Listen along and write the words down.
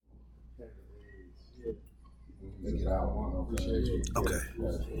They get out one. Appreciate you. Okay.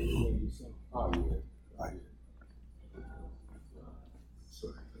 Oh yeah.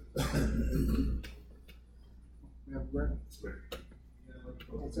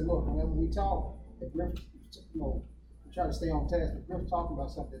 And so look, whenever we talk, if Griff, we try to stay on task. If Griff talking about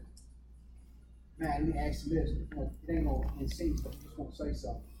something, man, we ask him this. It ain't no insane, but just want to say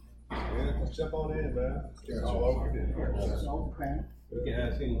something. Yeah, jump on in, man. It's all over Okay. You can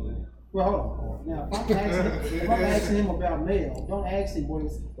ask anything. Well, hold on. Now, if I'm asking him about mail, don't ask him what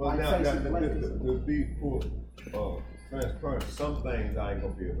it's Well, like now, facing to be full transparent, some things I ain't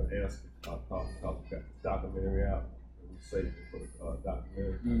gonna be able to answer. I'll talk about the documentary out, and we saved it for the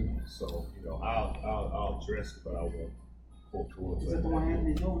documentary. So, I'll address it, but I won't go towards it. Is that the one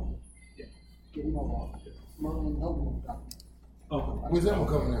Anthony doing? Yeah. Yeah, we know about it. Murder and Noble documentary. Okay. When's that one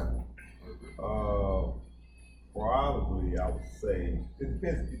coming out? Probably, I would say, it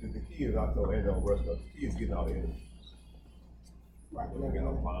depends. The key is, I told Andy on Rush, the key is getting all the interviews. Right. We got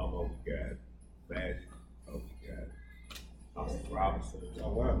Obama, we got Magic, we got Austin Robinson. Oh,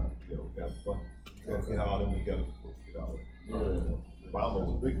 wow. We got a bunch. We got to get all them together before we get all that. Obama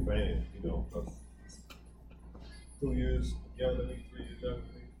was a big fan, because 2 years younger than me, 3 years younger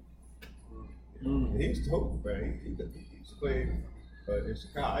than me. He used to hoop, man. He used to play in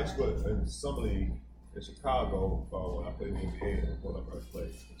Chicago. I used to go to Summer League in Chicago when I played in the NBA, one of our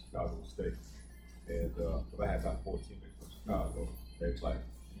plays in Chicago State. And I had about 4 teammates from Chicago. They played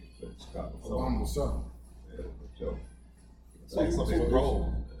in Chicago. Obama's son. Yeah, so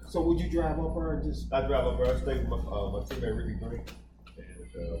So would you drive up there and just? I drive up there, I stay with my teammate Ricky Green,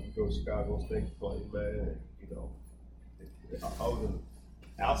 and we go to Chicago State to play, man. And, other than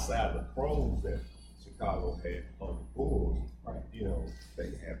outside the pros that Chicago had on the Bulls, right? They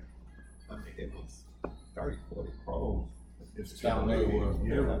have. It was 30, 40 pros. It's talent everywhere.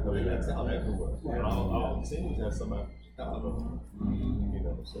 Yeah, talent everywhere. And all the teams had somebody from Chicago.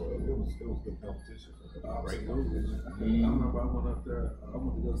 So it was good competition. Great competition. I remember I went up there.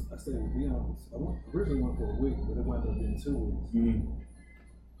 I stayed with Dion. I originally went for a week, but it wound up being 2 weeks.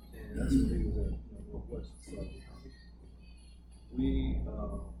 And that's when he was at Northwestern. So we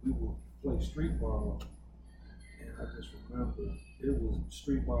would play street ball, and I just remember it was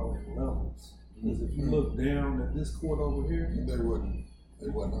street ball in levels. Because if you look down at this court over here, they wasn't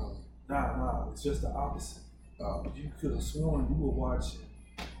on. Nah, it's just the opposite. You could have sworn you were watching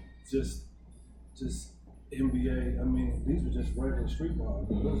just NBA. I mean, these were just regular street ball.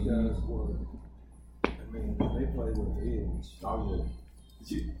 Those guys were. I mean, they played with the edge. Oh yeah.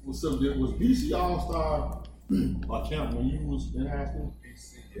 Was BC All-Star or camp when you was in high school?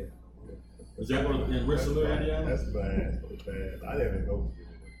 BC, yeah. Is that what in Rensselaer, Indiana? That's bad. I didn't even go to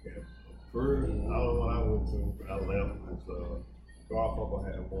the camp. I don't know what I went to Alabama. Garfunkel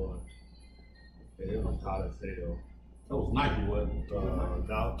had one. And it was hot as hell. That was Nike, wasn't it?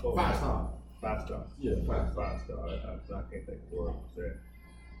 No, 5 Star. 5 Star. Yeah, 5 Star. I can't think of the word for that.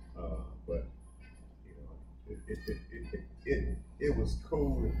 But it was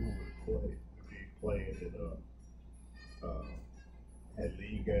cool if we would be playing and had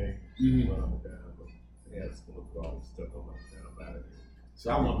league games, down, but they had school all stuff on my down out of here. So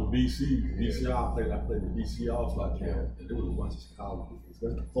I went to BC. I played the BC All-Star camp, and there was a bunch of Chicago kids,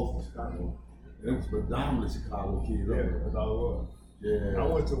 especially folks from Chicago. And it was predominantly Chicago kids. That's all it was. Yeah. I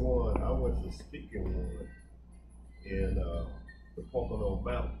went to the speaking one in the Pocono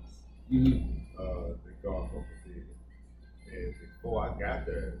Mountains. The Garfunkel did. And before I got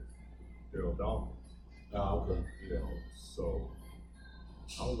there, Darrell Dawkins. Oh, okay. So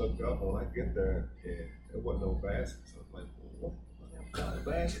I looked up when I get there, and there wasn't no baskets. I was like, well, what kind of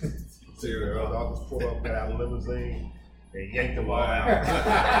baskets? Darrell Dawkins pulled up, got out of the limousine, and yanked them all out.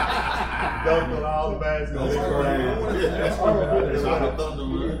 Dunked on all the baskets.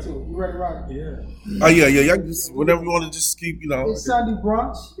 You ready, Roger? Yeah. Oh yeah. Y'all just whatever you want to just keep, It's Sunday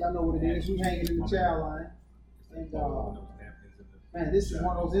brunch. Y'all know what it is. We hanging in the Chow line. And man, this is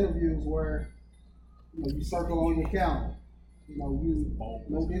one of those interviews where you circle on your calendar. You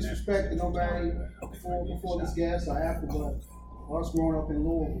no disrespect to nobody before this guest or after, but us growing up in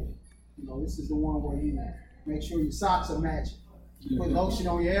Louisville, this is the one where you make sure your socks are matching. You put lotion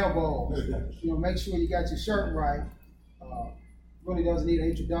on your elbows. Make sure you got your shirt right. Really doesn't need an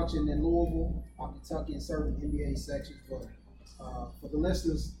introduction in Louisville, Kentucky, and certain NBA sections. But for the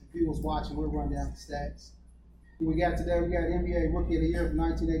listeners, the viewers watching, we'll run down the stats. Who we got today? We got NBA Rookie of the Year from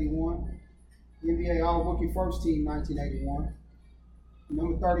 1981. NBA All-Rookie First Team 1981.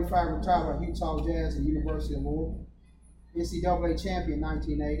 Number 35 retired by Utah Jazz and University of Louisville. NCAA Champion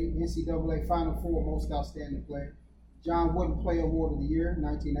 1980. NCAA Final Four Most Outstanding Player. John Wooden Player Award of the Year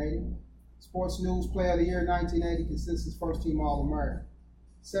 1980. Sports News Player of the Year 1980, consensus first team All-American.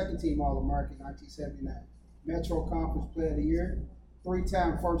 Second team All-American 1979. Metro Conference Player of the Year.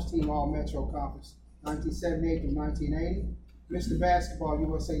 3-time first team All-Metro Conference 1978 through 1980. Mr. Basketball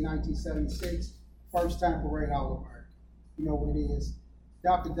USA 1976. First time parade All-American. You know what it is.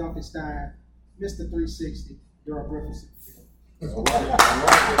 Dr. Dunkenstein, Mr. 360, Darrell Griffith. You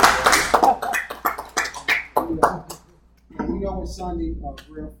know it's Sunday,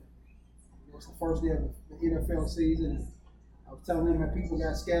 Griff. It's the first day of the NFL season. I was telling them that people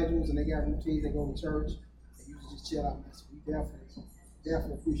got schedules and they got routines. They go to church. They usually just chill out. So we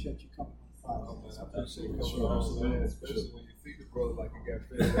definitely appreciate you coming. I appreciate you coming on, especially when you feed the brother like you got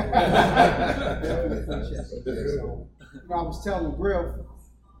fed. Definitely appreciate it. So, I was telling Griff,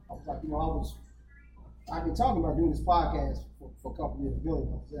 I was like, I've been talking about doing this podcast for a couple of years. Billy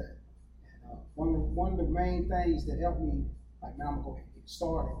knows that. And one of the main things that helped me, like, now I'm going to go ahead and get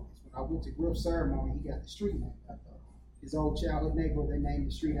started, is when I went to Griff's ceremony, he got the street named after his old childhood neighborhood. They named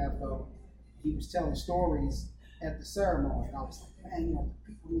the street after him. He was telling stories at the ceremony, and I was like, man,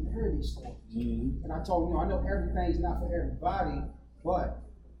 people need to hear these stories. Mm-hmm. And I told him, I know everything's not for everybody, but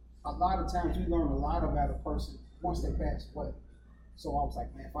a lot of times you learn a lot about a person once they pass away. So I was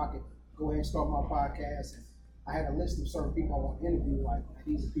like, man, if I could go ahead and start my podcast, and I had a list of certain people I want to interview, like, man,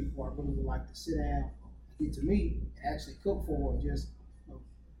 these are people I really would like to sit down and get to meet and actually cook for, and just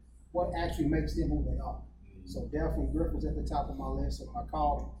what actually makes them who they are. Mm-hmm. So definitely Griff was at the top of my list. So when I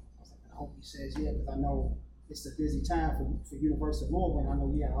called him, I was like, I hope he says yeah, because I know it's a busy time for University of Louisville, and I know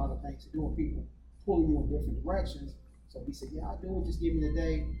you had a lot of things to do and people pulling you in different directions. So he said, yeah, I'll do it, just give me the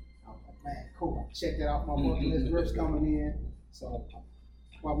day. I was like, man, cool, I checked that out my bucket list. Griff's coming in. So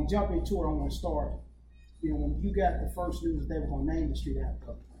while we jump into it, I want to start, when you got the first news that they were going to name the street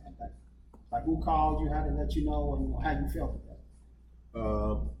after, like who called you, how to let you know, and how you felt about it?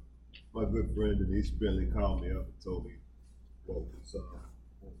 My good friend Denise Bentley called me up and told me what was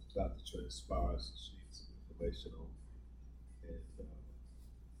about to transpire, so she had some information on, and we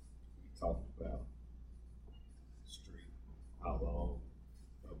talked about the street, how long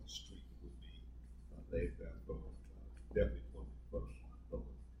of the street would be named after, definitely from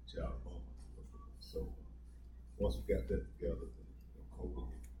Chow home. So once we got that together, COVID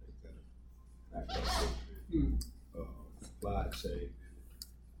and kind of backed up supply chain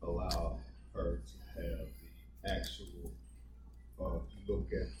allow her to have the actual, if you look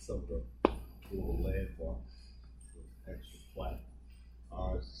at some of the little landmarks, the actual plaque,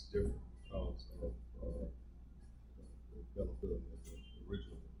 ours is different because of the availability of the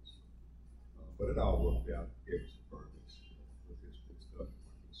original ones. But it all worked out, gave us some purpose with this stuff.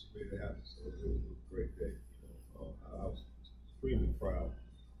 She made it happen, so it was a great day. I was extremely proud,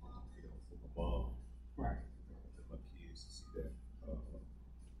 for my mom, right, and my kids to see that.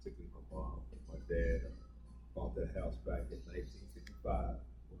 Particularly my mom and my dad bought that house back in 1955.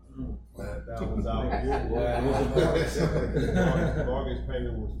 $9,000 the mortgage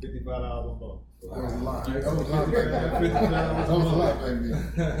payment was $55 a month. That was a lot. That was a lot back then. That was a lot back then.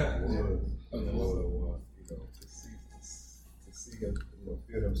 To see him,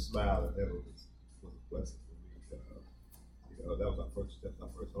 feel them smile, and that was a blessing for me. That was our first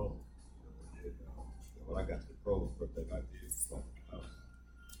home. And, when I got to the pros, the first thing I did was bought the house.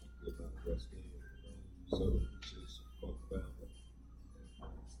 Good time to rest in, so just both family.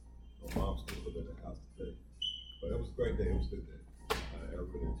 My mom still live in the house today, but it was a great day. It was a good day. I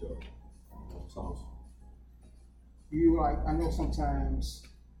really enjoyed it. It's awesome. I know sometimes,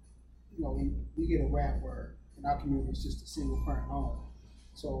 we get a rap word in our community. It's just a single parent home.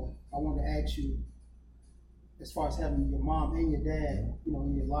 So I wanted to ask you, as far as having your mom and your dad,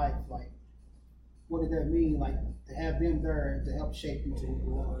 in your life, like, what did that mean, like, to have them there to help shape you to who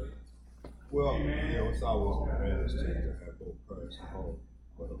you are? Well, it's always an advantage to have both parents at home,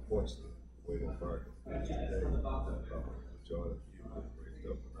 but unfortunately, the way the American is today, the majority of people are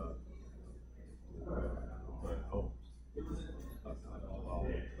raised up in parent homes. Not all of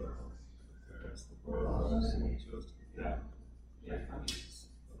parents, the parents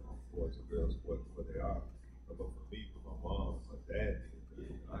just boys and girls what they are. But for me, for my mom, my dad,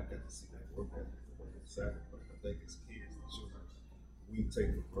 I got to see that work ethic. Sacrifice. I think as kids and children, we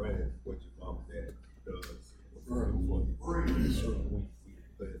take for granted what your mom and dad does. We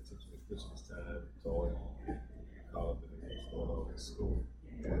pay attention at Christmas time, toy, call them and what's going on in school.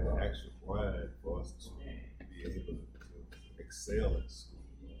 And the actual grind for us to be able to excel in school,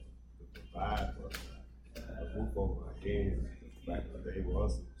 to provide for a roof over our heads. Back in the day,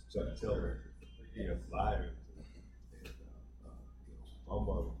 was Chuck Taylor, flyers. And my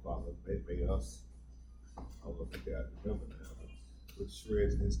mother and father, they made us. I don't know if you guys remember now, put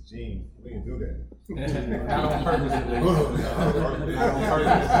shreds in his jeans. We didn't do that. Not on purpose.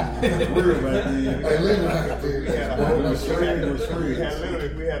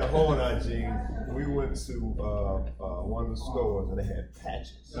 We had a hole in our jeans. We went to one of the stores and they had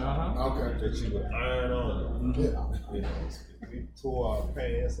patches that you would iron on. You know, we tore our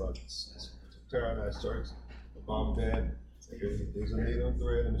pants or tear out our shirts. Mom and Dad said, "There's a needle and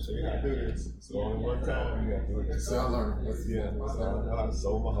thread. Let me show you how to do this." So only one time you got to do it. So I learned. Yeah, so I know how to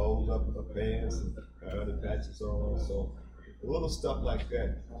sew my holes up in the pants and iron the patches on. So little stuff like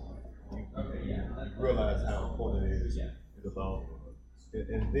that, you realize how important it is in the long run.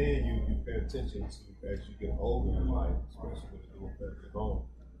 And then you pay attention to as you get older in life, especially when you do a family home,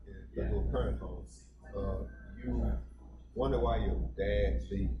 and you do a parent home. You wonder why your dad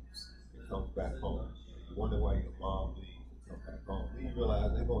leaves and comes back home. You wonder why your mom leaves and comes back home. Then you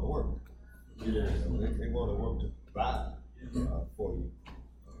realize they're going to work. They're going to work to provide for you,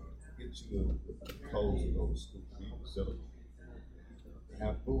 get you the clothes to go to school, for you to celebrate,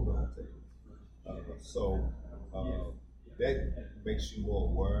 have food on the table. So that makes you more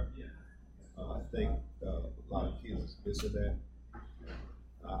aware. I think a lot of kids are missing that.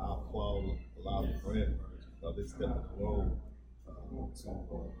 I applaud a lot of grandparents because they step in the role to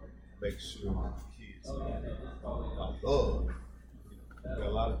make sure that the kids are loved. You got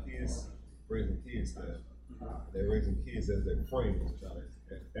a lot of kids raising kids there. They're raising kids as their friends, not as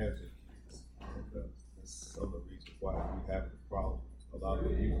their kids. And that's some of the reasons why we have the problem. A lot of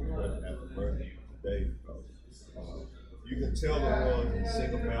the youth have to learn today because you can tell the ones in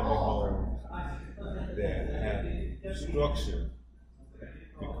single family homes that have structure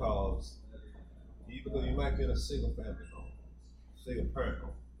because even though you might be in a single family home, single parent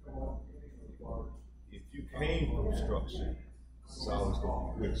home, if you came from structure, it's always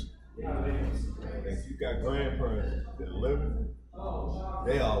going to be with you. And if you got grandparents that are living,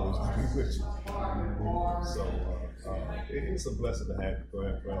 they always going to be with you. So it's a blessing to have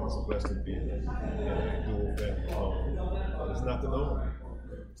grandparents. It's a blessing to be in a dual family home. But it's not the norm.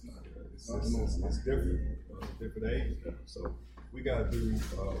 It's different. Different age. So we got to do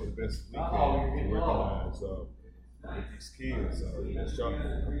the best we can to recognize with these kids that sharp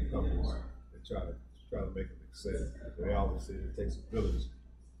companies and try to make them accept. They always say it takes a village.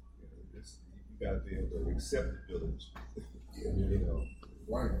 You got to be able to accept the village. You know,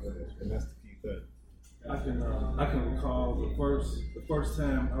 and that's the key thing. I can recall the first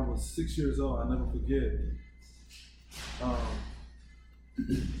time I was 6 years old. I'll never forget.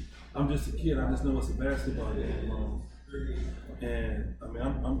 I'm just a kid. I just know it's a basketball game. And I mean,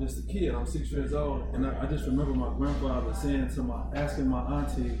 I'm just a kid. I'm 6 years old, and I just remember my grandfather asking my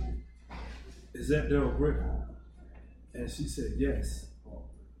auntie, "Is that Darrell Griffith?" And she said yes.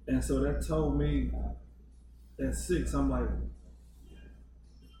 And so that told me at 6, I'm like,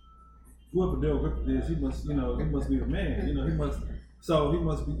 whoever Darrell Griffith is, he must be the man. He must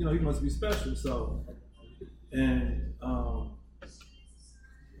be special. So, and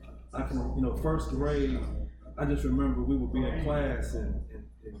I can, first grade, I just remember we would be in class and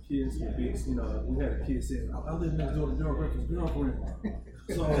kids would be, we had a kid saying, I live next door to Darrell Griffith's girlfriend.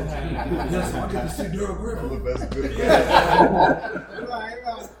 So, I get to see Darrell Griffith.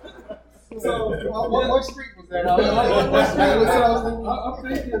 So, what street was that? I'm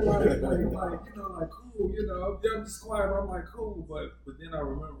thinking like cool, I'm just quiet. I'm like cool, but then I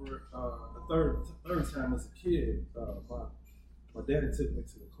remember the third time as a kid, my daddy took me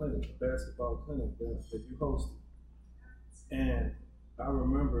to the clinic, the basketball clinic that you hosted, and I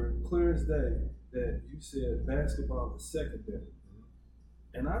remember clear as day that you said basketball is secondary,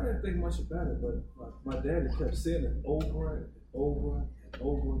 and I didn't think much about it, but my daddy kept saying it over and over and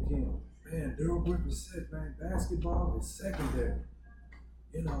over again. Man, Darrell Griffith said, man, basketball is secondary.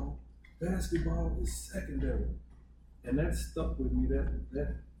 Basketball is secondary. And that stuck with me, that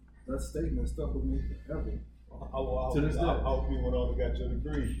statement stuck with me forever. To this day. I hope you went on and got your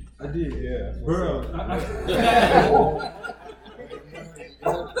degree. I did. Yeah. Bro. They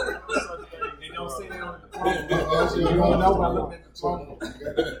don't say that on the phone. You don't know by looking at the phone.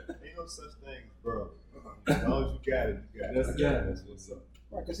 Ain't no such thing, bro. As long as you got it, you got it. That's what's up.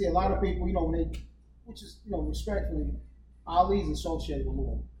 Right, because a lot of people, which is, respectfully, Ali's associated with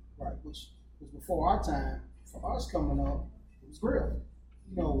Louisville, right, which was before our time. For us coming up, it was real.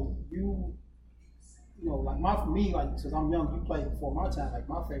 For me, since I'm young, you played before my time. Like,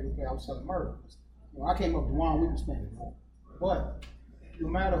 my favorite player, I was Southern Murray. I came up to Juan, we was playing before. But no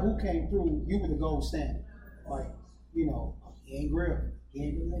matter who came through, you were the gold standard. Like, he ain't real.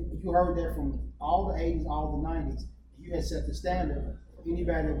 You heard that from all the 80s, all the 90s. You had set the standard.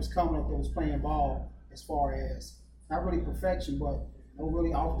 Anybody that was coming up that was playing ball as far as not really perfection, but no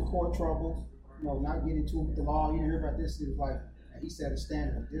really off the court troubles. You know, not getting into it with the law. You hear about this. It was like he set a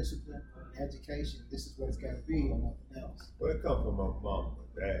standard of discipline, education. This is what it's got to be, or nothing else. Well, it comes from my mom and my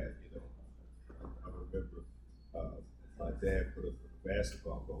dad. You know, I remember my dad put a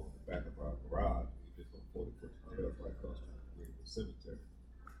basketball goal in the back of our garage. We just on 41st Trail right across from the cemetery,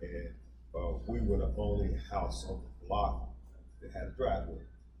 and we were the only house on the block that had a driveway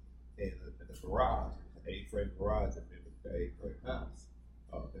and a garage, an 8-frame garage that made the 8-frame house,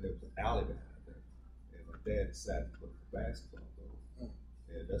 and there was an alley behind. My dad decided to put a basketball goal,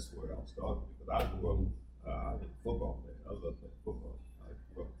 and that's where it all started. Because I grew up, I was a football man. I love playing football. I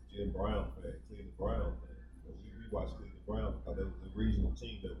grew up Jim Brown fan, Cleveland Brown fan. You know, we watched Cleveland Brown because it was the regional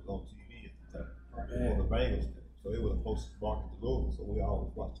team that was on TV at the time, on the Bengals team. So they were the closest market to Louisville, so we always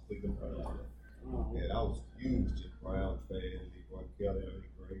watched the Cleveland Browns. And I was a huge Jim Brown fan, Leroy Kelly,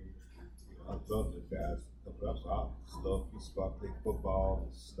 Ernie Green. You know, I loved the guys coming up, so I used to play football,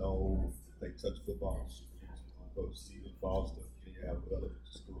 snow, play touch football, go to Stephen Foster, and you have other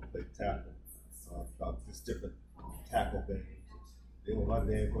school play tackle, just different tackle things. Then when my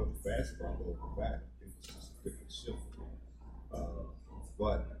dad put the basketball over back, it was just a different shift.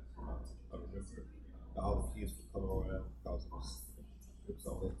 But I remember all the kids would come around because it was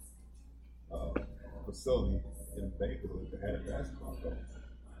on a facility in the neighborhood that had a basketball court.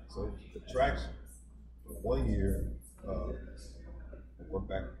 So it was an attraction. But one year, I went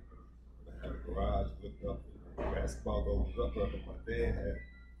back. I had a garage, looked up, and the basketball goal was up, and my dad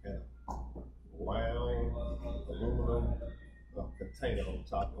had a round aluminum container on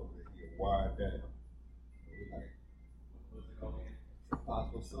top of it. He had wired down. And we're like, Pops,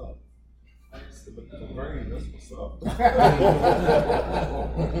 what's up? I said, look at the grade, that's what's up.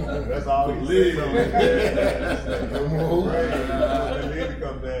 That's all he said. The lid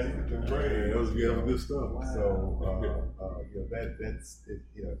come down, you get the grade. That was good stuff. So, you know, that's it,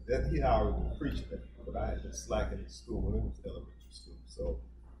 you know, that he already been preaching that, but I had been slacking in school when it was elementary school. So,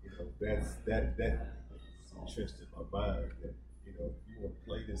 you know, that entrenched in my mind that, you know, if you want to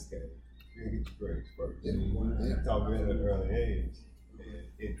play this game, you gotta get your grades first. I taught me at an early age.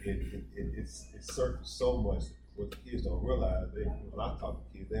 It's surfaced so much what the kids don't realize. When I talk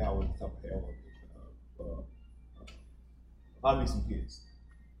to kids, they always talk about, I meet some kids.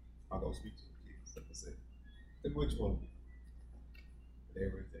 I go speak to the kids. Like I say, then which one? They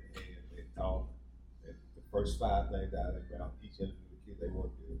raise their hand, they talk. And the first 5 things out of their mouth, each individual kid, they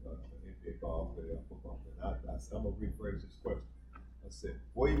want to be an NBA ball player, football player. I said, I'm gonna rephrase this question. I said,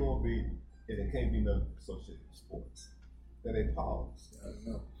 where you want to be, and it can't be nothing associated with sports. Then they pause. I don't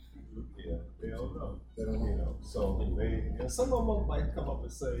know. Yeah, they don't know. They don't know. You know, so some of them might come up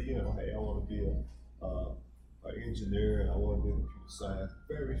and say, you know, hey, I want to be an engineer and I want to do computer science.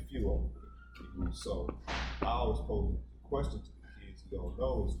 Very few of them. So I always pose the question to the kids who don't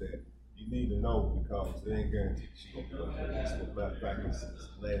know is that you need to know because they ain't guaranteed you're going to do this. As a matter of fact, it's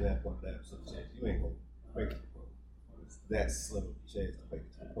laying that 1% chance you ain't going to make it to the pro. It's that slim of a chance to make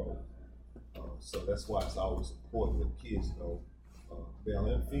it to the pro. So that's why it's always important that kids know, male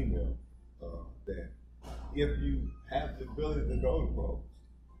and female, that if you have the ability to go to pros,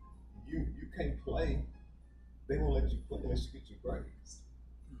 you can't play. They won't let you play unless you get your grades.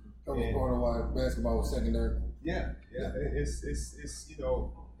 That was part of why basketball was secondary. Yeah. It's you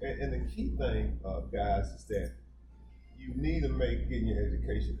know, and the key thing, guys, is that you need to make getting your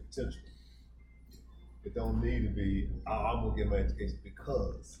education intentional. It don't need to be, I'm gonna get my education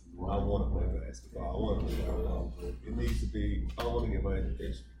because I want to play basketball. I want to play basketball. It needs to be, I want to get my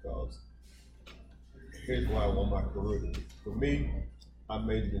education because here's why I want my career to be. For me, I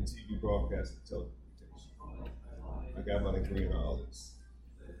majored in TV broadcast and telecommunications. I got my degree in all this.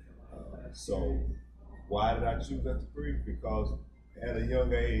 So why did I choose that degree? Because at a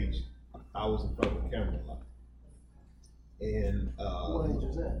young age, I was in front of the camera a lot. And What age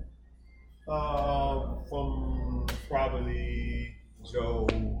was that? From probably Joe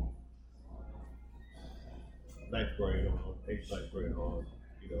 9th grade on, 8th, 9th grade on,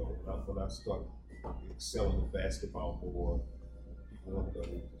 you know, when I started excelling in basketball more, people wanted to know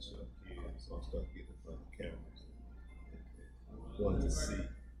kids, so I started getting in front of the cameras and wanted to see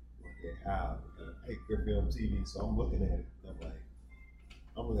how, hey, Griffith on TV, so I'm looking at it, and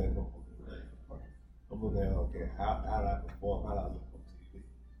I'm looking at it, I'm looking at, okay, how do I perform, how do I look on TV, you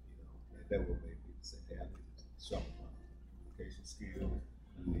know, and that would make me say, hey, I need to sharpen my communication skills,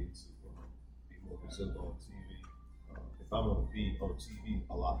 I need to be more visible on TV. If I'm going to be on TV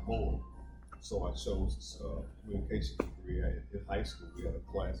a lot more, so I chose this communication degree. In high school, we had a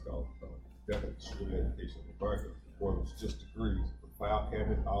class called School Education in America, where it was just degrees, the file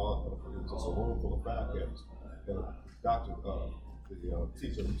cabinet, it was just a room full of file cabinets. doctor, the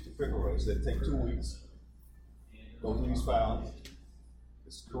teacher, Mr. Pickering, said take 2 weeks, go through these files.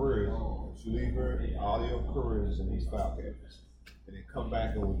 It's careers. You leave her all your careers in these file cabinets, and then come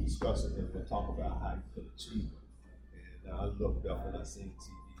back and we'll discuss it and we'll talk about how you can achieve it. And I looked up and I seen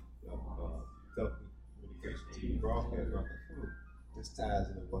TV, telecommunication TV broadcast. And I thought, this ties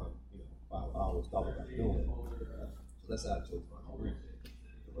into what I always thought about doing. So that's how I chose my degree.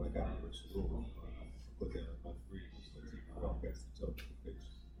 When I got to University of Louisville, I put down my degree in TV broadcast and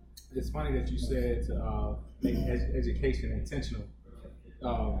telecommunications. It's funny that you said to make education intentional.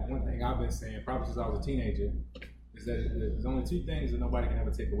 One thing I've been saying, probably since I was a teenager, is that there's only 2 things that nobody can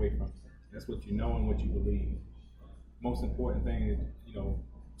ever take away from you. That's what you know and what you believe. Most important thing,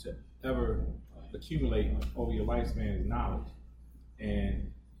 to ever accumulate over your lifespan is knowledge.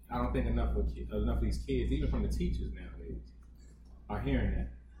 And I don't think enough of these kids, even from the teachers nowadays, are hearing that.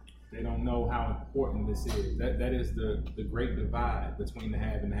 They don't know how important this is. That is the great divide between the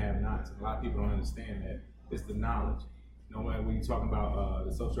have and the have-nots. And a lot of people don't understand that. It's the knowledge. When you're talking about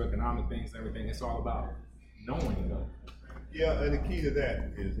the socioeconomic things and everything, it's all about knowing, though. Yeah, and the key to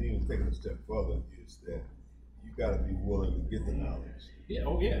that is, even taking a step further, is that you got to be willing to get the knowledge. Yeah,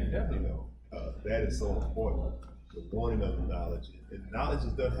 definitely. That is so important. The wanting of the knowledge, and knowledge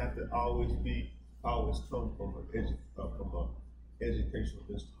doesn't have to always come from an educational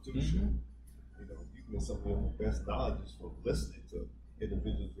institution. Mm-hmm. You can get some of your best knowledge from listening to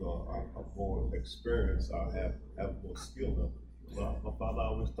individuals who are more experienced or have more skill level. My father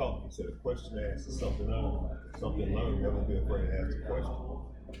always taught me, he said, a question asked is something learned. Never be afraid to ask a question.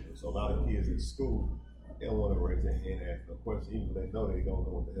 So a lot of kids in school, they don't want to raise their hand and ask a question, even though they know they don't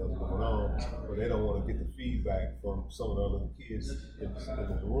know what the hell's going on, but they don't want to get the feedback from some of the other kids in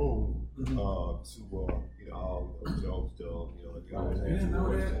the room Joe's dumb, like always answer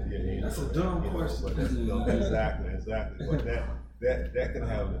That's a dumb question. Exactly. But that can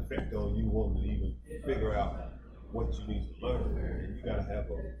have an effect on you wanting to even figure out what you need to learn, and you got to have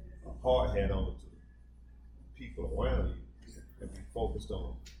a hard hat on to people around you and be focused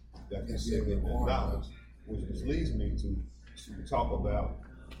on that getting that knowledge, which leads me to talk about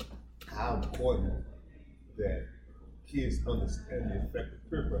how important that kids understand the effect of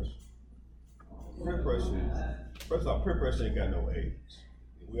peer pressure. First off, peer pressure ain't got no age.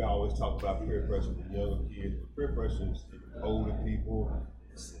 We always talk about peer pressure with younger kids, but peer pressure is older people,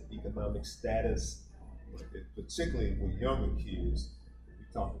 it's economic status, particularly with younger kids. We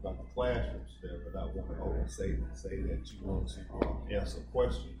talk about the classrooms there, but I want to say that you want to answer a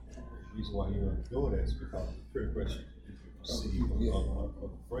question. The reason why you want to do that is because of peer pressure you receive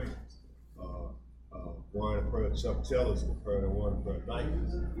from friends. Wearing a pair of Chuck Taylors compared to wearing a pair of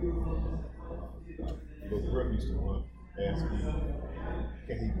Nikes. Little Griff used to ask me,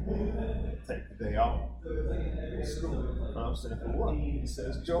 can he take the day off? I'm saying, for what? He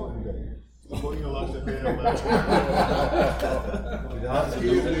says, Jordan Day. Before you lost your damn mind.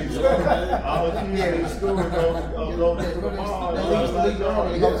 All the kids in school go to the mall. They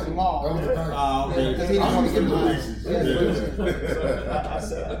go to the mall. Because he didn't want to get the releases.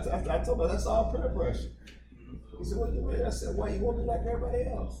 I told him that's all peer pressure. He said, what do you mean? I said, why you want to be like everybody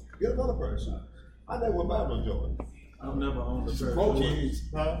else? Get another person. I never went by no Jordan. I've never owned a pair Pro of kids.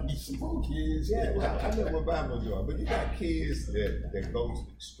 Huh? Pro kids. Yeah, well, I never went by no Jordan. But you got kids that go to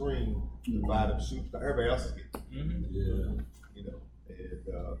the extreme to buy them shoes that everybody else is getting. Yeah. And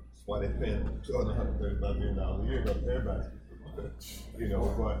that's why they're paying $135 million a year because everybody's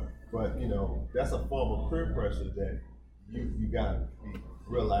but that's a form of peer pressure that you gotta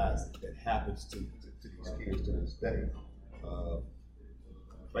realize that happens to these kids to this day.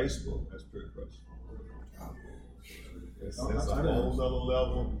 Facebook has peer pressure. That's a whole other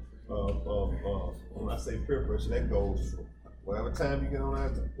level of when I say peer pressure, that goes from whatever time you get on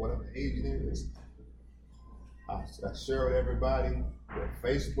that, whatever age it is. I share with everybody that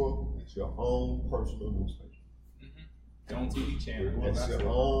Facebook is your own personal newspaper. Your own TV channel. It's your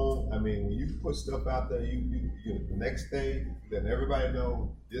own. I mean, when you put stuff out there, you the next day, then everybody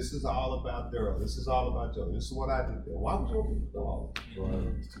know this is all about Darrell. This is all about Joe. This is what I did. Why would you know all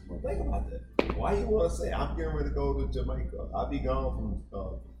that? Think about that. Why you want to say I'm getting ready to go to Jamaica? I'll be gone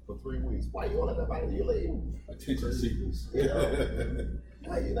for 3 weeks. Why you want to let everybody leave? Attention seekers.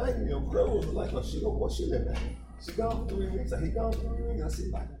 Now you girls are like, what's she living at? She gone for 3 weeks. He gone for 3 weeks. I see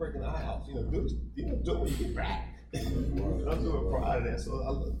like breaking the house. Do it when you get back. I'm doing proud of that.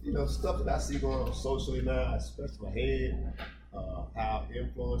 So stuff that I see going on socially now, especially my head, how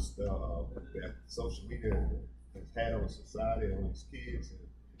influenced that social media has had on society and on its kids.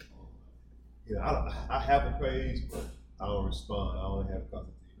 And, I have a page, but I don't respond. I only have it because of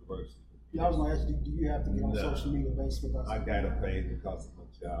the university. Yeah, I was gonna ask you, do you have to get on No. social media based because I got to pay because of my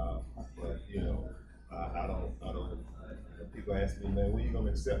job, but you know, I don't. People ask me, man, when you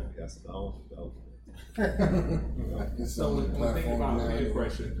gonna accept me? I said, I don't know. It's So on the when think platform about now. peer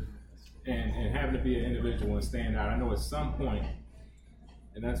pressure and having to be an individual and stand out, I know at some point,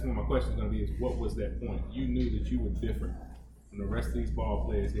 and that's what my question is going to be, is what was that point? You knew that you were different from the rest of these ball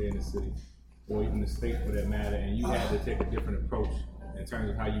players here in the city, or even the state for that matter, and you had to take a different approach in terms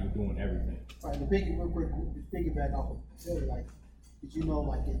of how you were doing everything. Right, the big, real quick, piggyback off of Philly, like, did you know,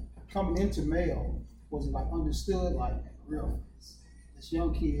 like, coming into Mayo, was it like understood, like, real, this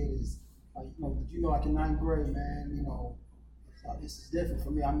young kid is, like, you know, did you know, like, in 9th grade, man, you know, this is different for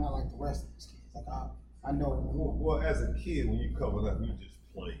me. I'm not like the rest of these kids. Like, I know. Well, as a kid, when you coming up, you just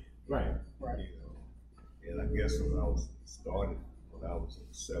playing. Right. You know, and I guess when I was in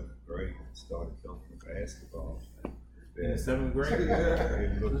 7th grade, I started dunking basketball. In the 7th grade?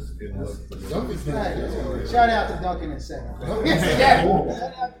 It looked Dunkenstein. Shout out to Duncan and 7th. Yeah.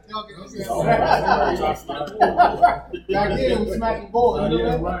 Shout out to Duncan and 7th. Y'all get him smacking board. You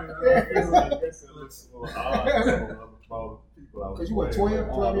know that? Because you were 12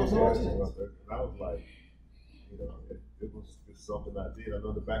 years old? And I was like, you know, it was just something I did. I know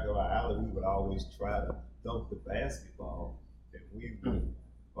in the back of our alley, we would always try to dunk the basketball. And we would,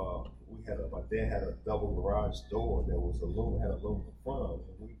 my dad had a double garage door that was had aluminum front,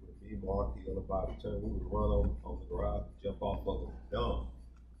 and we would, me, Marky, on the bottom turn, we would run on the garage, jump off of it and dunk.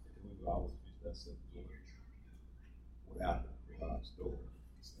 And we would always use that same door without the garage door.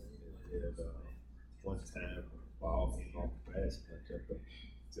 And one time, the ball came off the basket, I jumped up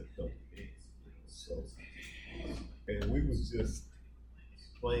the bench. So, and we was just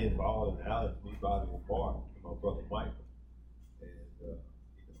playing ball in the alley, me, Bobby, and Mark, and my brother Michael. And you know,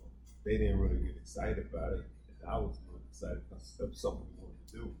 they didn't really get excited about it, and I was really excited because that was something we wanted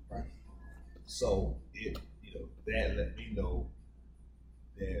to do. Right. So that let me know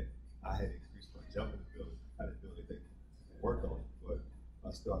that I had increased my jumping ability. I didn't do anything to work on it, but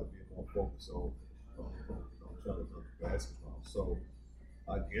I started being more focused on trying to dunk basketball. So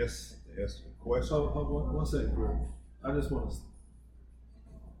I guess to answer the question. So, one second, bro. I just want to.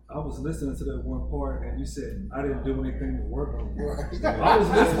 I was listening to that one part, and you said I didn't do anything to work on it. Right. I was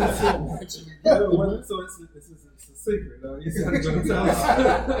listening to it. So it's a secret. You said you're going to tell us.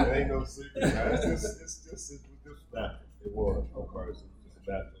 It ain't no secret. It's just natural. It was, of course, it was just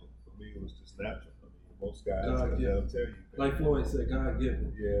natural. For me, it was just natural. I mean, most guys, they'll tell you. Like Floyd said, God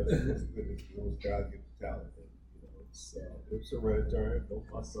given. Yeah, it was God given talent. And, you know, it's hereditary. Both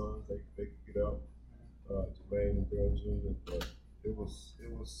my sons, they can get up. Jermaine and Darrell Jr. But it was.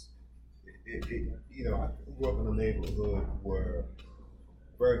 You know, I grew up in a neighborhood where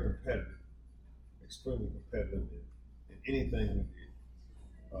very competitive, extremely competitive in anything we did.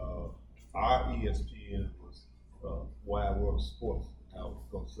 Our ESPN was Wide World of Sports. I was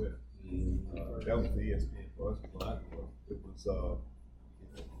going to say that was the ESPN for us when I grew up. It was you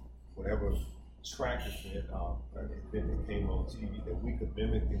know, whatever track event that came on TV that we could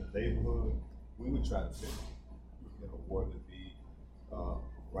mimic in the neighborhood, we would try to mimic. You know, whether it be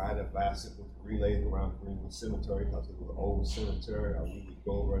ride a bicycle relays around Greenwood Cemetery because it was an old cemetery. We would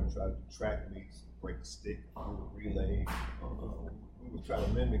go over and try to do track meets, break a stick, relay. We would try to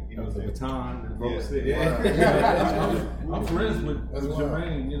mimic anything. The baton, I'm friends with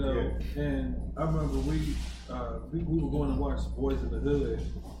Jermaine, you know, and I remember we were going to watch Boys in the Hood.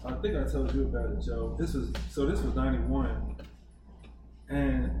 I think I told you about it, Joe. This was 91,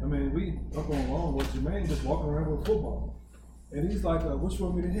 and I mean we up on long with Jermaine just walking around with football. And he's like, what you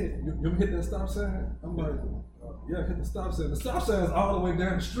want me to hit? You want me to hit that stop sign? I'm like, yeah, hit the stop sign. The stop sign is all the way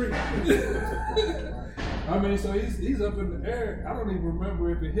down the street. I mean, so he's up in the air. I don't even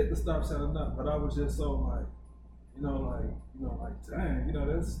remember if it hit the stop sign or not, but I was just so like, dang, you know,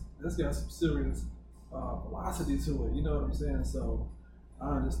 that's got some serious velocity to it. You know what I'm saying? So I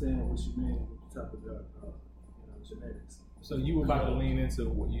understand what you mean with the type of genetics. So you were about to lean into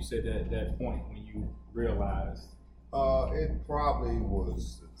what you said at that point when you realized. It probably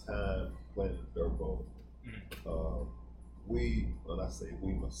was the time playing the dirt ball. When I say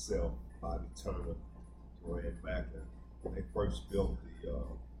we, myself, Bobby Turner, Red Backer, when they first built the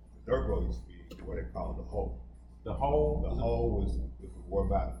dirt ball used to be what they call the hole. The hole? The hole was where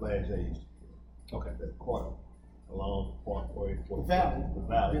about Flag J used to be. Okay. That corner along the parkway. The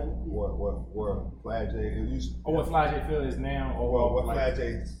valley. Where Flag J used to be. Or what Flag J Field is now? Or what Flag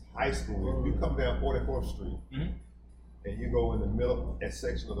J's high school is. You come down 44th Street. Mm-hmm. And you go in the middle, that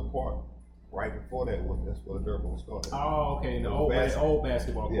section of the park, right before that, that's where the dirt ball started. Oh, okay, the old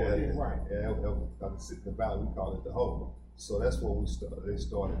basketball court. Yeah, right. Yeah, that was sitting in the valley, we call it the hole. So that's where we started. They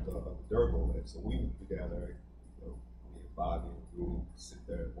started the dirt bowl at. So we would be down there, me and Bobby, and we would sit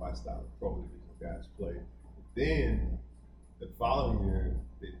there and watch the pro division guys play. Then the following year,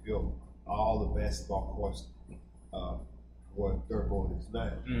 they built all the basketball courts where dirt bowl is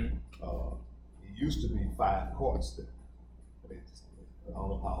now. It used to be 5 courts there. I don't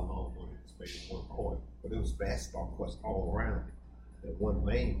know how long ago they just made one court, but it was basketball courts all around it. That one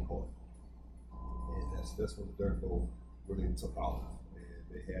main court, and that's when the dirt bowl really took off. And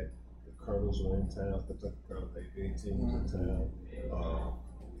they had the Colonels were in town, the Colonel ABA team was in town.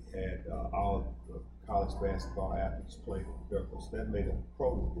 We had all the college basketball athletes playing in the dirt bowl, so that made it a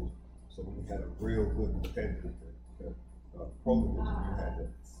pro division. So we had a real good competitive pro division. You had the,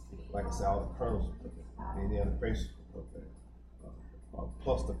 like I said, all the Colonels, the Indiana Pacers,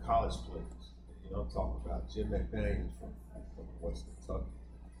 plus the college players. You know, I'm talking about Jim McDaniels from West Kentucky.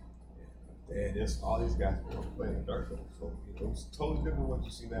 And there's all these guys playing dirt bowl. So it was totally different what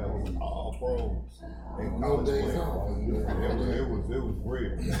you see now. It was all pros and college players. It was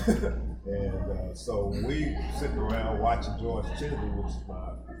real. And so we sitting around watching George Chinley, which is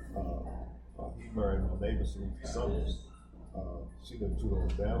my he married my neighbor Susie Summers. She lived 2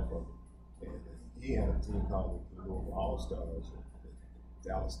 doors down from me. And he had a team called the Louisville All-Stars.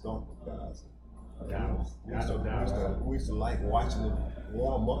 Dallas Duncan guys. We used to like watching them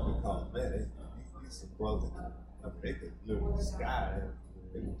warm up because, man, these some brothers, they could live in the sky.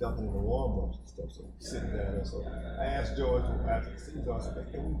 They were dumping in the warm ups and stuff. So sitting down there. So I asked George after the season, I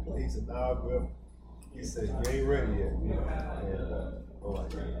said, can we play? He said, nah, bro. He said, you ain't ready yet. You know? And I'm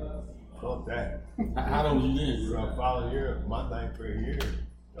like, fuck that. How old you then? So following year, my 9th grade year,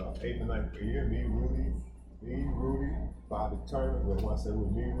 8th and 9th grade year, me, Rudy, Bobby Turner. When I said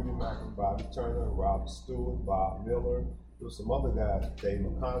with me, Rudy Mack, Bobby Turner, Robert Stewart, Bob Miller, there was some other guys, Dave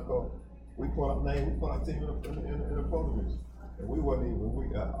McConaughey. We put our team in the pro division. And we wasn't even,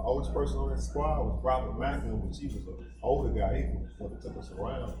 oldest person on that squad was Robert Macklin, which he was an older guy. He was the one that took us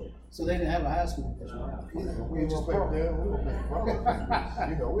around. So they didn't have a high school division, right? We just played there. We were playing pro.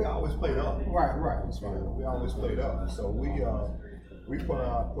 You know, we always played up. Right. That's right. We always played up. So we put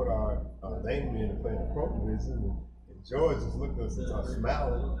our name in to play in the pro division. And George just looked at us and started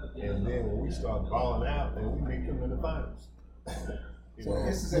smiling. And then when we started balling out, then we beat them in the finals. So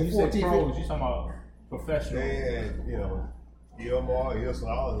this is When at you 14. say pros, you talking about professional? They had, Gilmore, Hilson,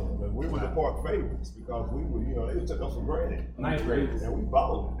 all of them. And we were the Park favorites because we were, they took us for granted. 9th grade. And we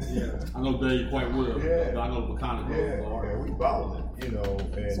balled. Yeah, I know Dave quite well. Yeah. I know McConaughey. Yeah, and we balled it,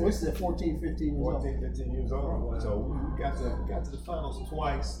 And So this is at 14, 15 years old. 14, 15 years old. So we got to the finals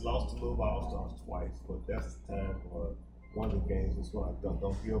twice, lost to Louisville All-Stars twice, but that's the time for one of the games was when I dunked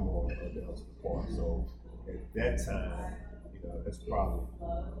on Gilmore against the Park. So at that time, that's probably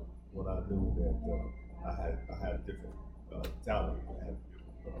when I knew that I had a different talent. I had a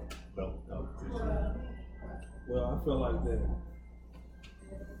different level of competition. Well, I feel like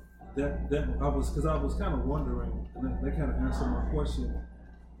that I was kind of wondering, and that kind of answered my question.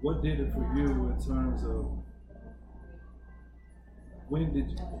 What did it for you in terms of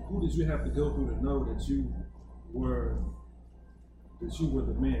who did you have to go through to know that you were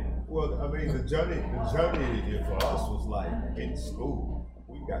the man? Well, I mean, the journey for us was like in school.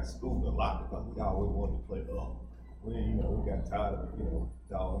 We got schooled a lot because we always wanted to play up. We got tired of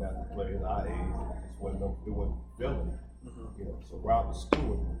dogging out the players our age. It wasn't filming. So Robert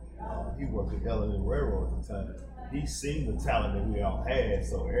Stewart, he worked at L&N Railroad at the time. He seen the talent that we all had.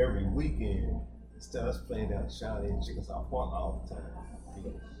 So every weekend, instead of us playing down Shawnee and Chickasaw Park all the time,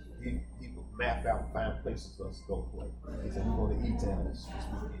 he would map out and find places for us to go play. He said, we're going to E-Town this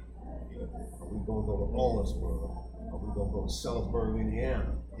weekend. Are we going to go to Owensboro? Are we going to go to Sellersburg,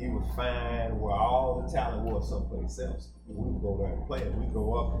 Indiana? He would find where all the talent was someplace else. We would go there and play, and we'd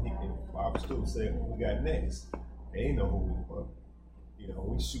go up, and Robert Stewart said, what we got next? They ain't know who we were.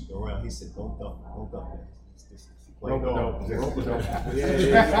 We shooting around. He said, don't dump that. When the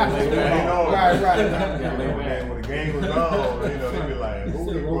game was on, they'd be like, who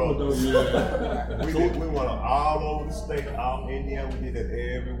we brothers? We went all over the state, all Indiana. We did that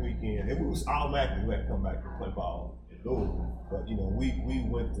every weekend. And we was automatically we had to come back and play ball in Louisville. But we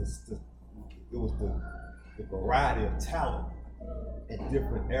went to it was the variety of talent in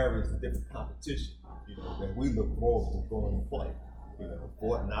different areas and different competition. That we look forward to going and play.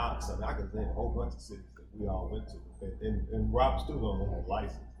 Fort Knox, and I could name a whole bunch of cities that we all went to. And Rob Stewart only had a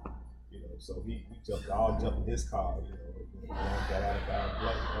license, so we jumped in his car, got out of car and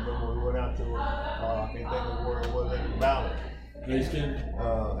played. I remember when we went out to, I can't think of where it was, in Ballard. Hayskin?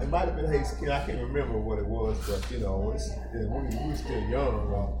 It might have been Hayskin, I can't remember what it was, but we were still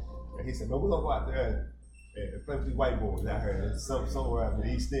young. And he said, no, we're gonna go out there and play with these white boys out here, somewhere out in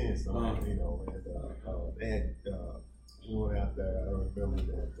the East End, somewhere, you know, and they had, we went out there, I remember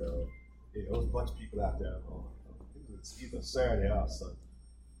that, there was a bunch of people out there on, it was either Saturday or Sunday.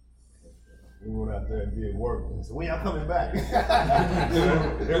 We went out there and did work. And said, when y'all coming back? They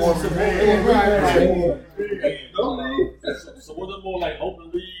want revenge. So was it more like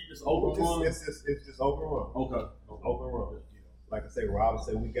open league, just open run? It's just open run. Okay. Open run. Like I say, Robert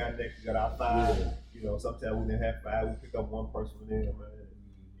said, we got next, we got our 5. Yeah. You know, sometimes we didn't have 5. We pick up one person in, man. And,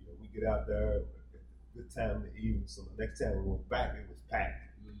 you know, we get out there, good time in the evening. So the next time we went back, it was packed.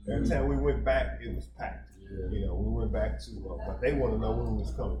 Every time we went back, it was packed. Yeah. You know, we went back to, but they want to know when we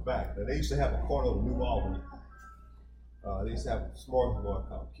was coming back. Now, they used to have a corner of New Albany. They used to have a smart boy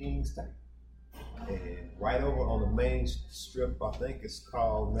called Kingstown. And right over on the main strip, I think it's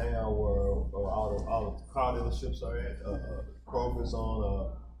called now, where all the car dealerships are at. Kroger's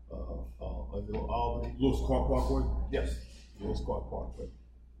on New Albany. Lewis Clark Parkway? Yes, Lewis Clark Parkway.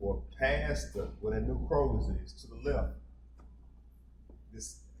 Or past where that new Kroger's is, to the left.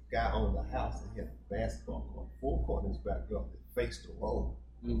 This guy owned the house and he had a basketball court, 4 court in his backyard that faced the road.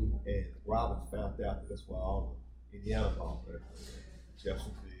 And Robert found out that that's where all the Indiana ball players were,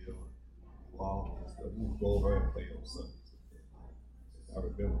 Jeffersonville, New Orleans and stuff. We would go over and play on Sundays. I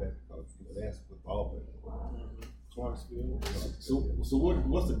remember that because they had some good ball players. Clarksville. So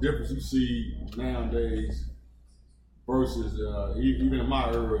what's the difference you see nowadays versus even in my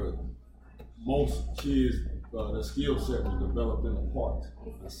era? Most kids, their skill set was developed in the park.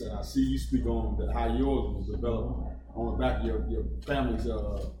 I see you speak on how yours was developed on the back of your family's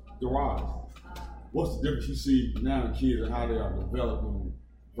garage. What's the difference you see now in kids and how they are developing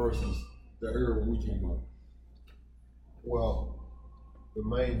versus the era when we came up? Well, the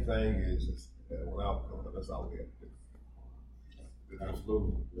main thing is that when I was coming up, that's all we had to do.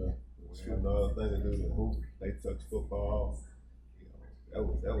 Absolutely, yeah. We had another thing to do than hoop. They touch football. You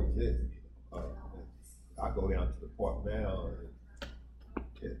know, that was it. I go down to the park now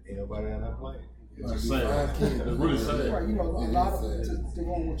and ain't nobody down there playing. It's sad. It's really sad. Right, you know, a lot of to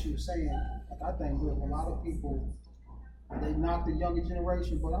go on what you were saying, like I think with a lot of people, they knock the younger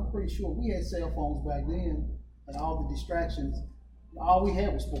generation, but I'm pretty sure we had cell phones back then and all the distractions. All we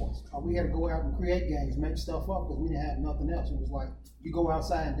had was sports. We had to go out and create games, make stuff up because we didn't have nothing else. It was like you go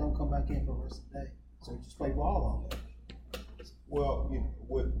outside and don't come back in for the rest of the day. So you just play ball all day. Well,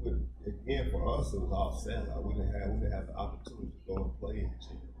 again, for us, it was all satellite. We didn't have the opportunity to go and play in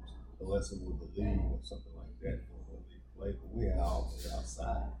gyms unless it was the league or something like that. But we had all played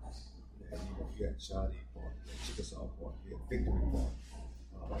outside. And, you had Shawnee Park, Chickasaw Park, you had Victory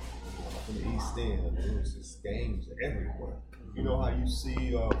Park. From the East End, there was just games everywhere. You know how you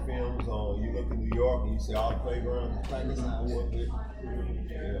see films on, you look in New York and you see all the playgrounds and practice how it was.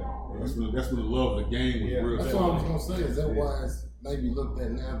 Yeah. That's when the love of the game was real. That's what I was going to say. Is that why it's maybe looked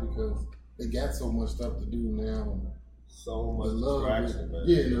at now because they got so much stuff to do now? So much distraction, man.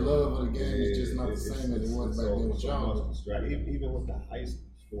 Yeah, the love of the game is just not the same as it was back then with y'all. Even with the high school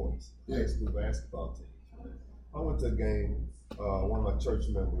sports, high school basketball teams. I went to a game, one of my church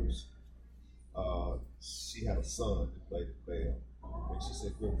members, she had a son that played at Bell. And she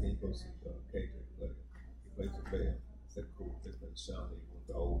said, "Girl, can you go see KJ play?" He played for Bell. I said, "Cool." They played Shawnee with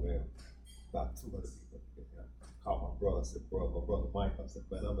the old man. About 200 people. I called my brother. I said, my brother Mike. I said,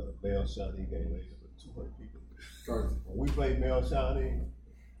 "Man, I'm at a Bell Shawnee game later with 200 people." When we played Bell Shawnee,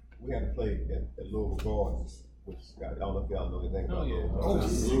 we had to play at Louisville Gardens, which I don't know if y'all know anything about it.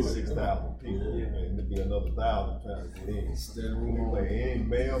 6,000 people, and there'd be another 1,000 trying to get in. We play in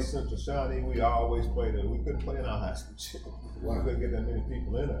Bell, Central Shawnee. We always played it. We couldn't play in our high school gym. We couldn't get that many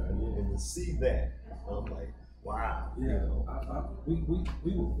people in there, and to see that, I'm like, wow. Yeah, you know?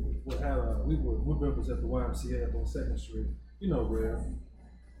 we were members at the YMCA on 2nd Street. You know Rev,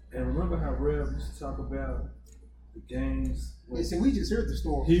 and remember how Rev used to talk about the games. Yeah, see, we just heard the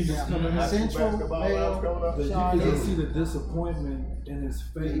story. He was coming out. Central, Bell, you can see the disappointment in his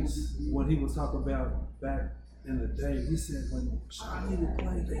face when he was talking about back in the day. He said when Shawnee would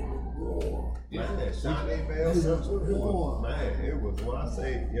play, they would roar. Man, that Shawnee Bell Central, man, it was, when I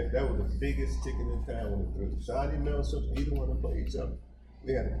say that was the biggest chicken in town when it was Shawnee Bell Central, either one of them play each other.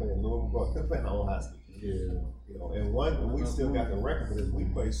 We had to play in Louisville, couldn't play in our own high school. Yeah. You know, and we still got the record for this. We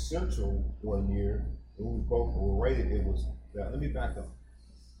played Central one year. When we both were rated, it was, let me back up.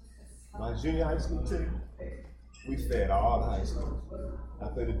 My junior high school team, we fed all the high schools. I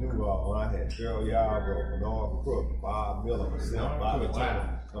played the Duval when I had Darrell Griffith, Bernard Crook, Bob Miller, myself, Bobby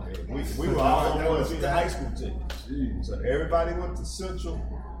Turner. I mean, we were all on one junior high school team. So everybody went to Central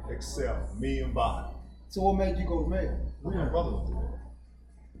except me and Bob. So what made you go to Mayo? My brother went to Mayo.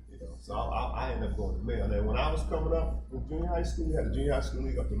 You know, So I ended up going to Male. And when I was coming up in junior high school, we had a junior high school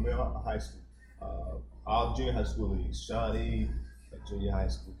league up to Male High School. All junior high school leagues, Shawnee Junior High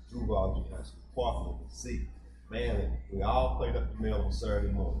School, Duval Junior High School, Parkland, Z, Manly, we all played up the Male on Saturday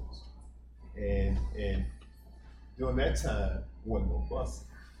mornings. And during that time, wasn't no busing.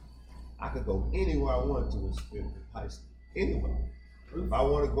 I could go anywhere I wanted to in high school, anywhere. If I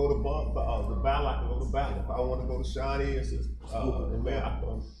want to go to the Battle, I can go to Battle. If I want to go to Shawnee, and man, I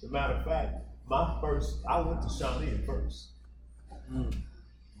go. As a matter of fact, I went to Shawnee first.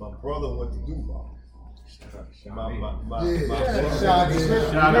 My brother went to Duval. Shawnee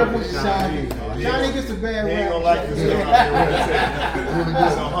gets a bad rap. He ain't gonna like this.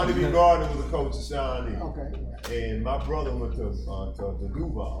 So Honeybee Gardner was the coach of Shawnee. Okay. And my brother went to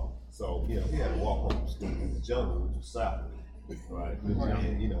Duval. So, he had to walk home from school in the jungle, which was south. Right. And,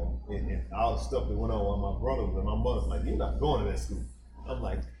 and all the stuff that went on while my brother was there. My mother's like, you're not going to that school. I'm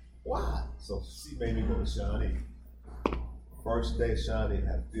like, why? So she made me go to Shawnee. First day, Shawnee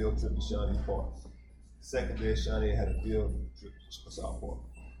had a field trip to Shawnee Park. Second day, Shawnee had a field trip to South Park.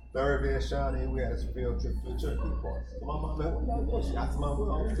 Third day, Shawnee, we had a field trip to Cherokee Park. So my mom said, what y'all doing? She asked my mom,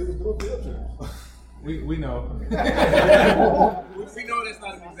 all we do is do a field trip. We know. We know that's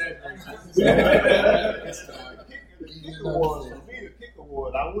not an exaggeration. The kicker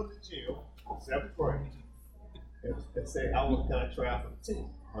was, I went to gym, 7th grade, and said, can I try out for the team?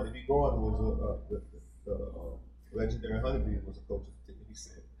 Honeybee Gordon was the legendary Honeybee was a coach of the team. He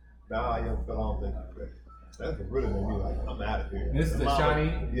said, nah, young fella, I don't think you're ready. That's what really made me like, I'm out of here. This is the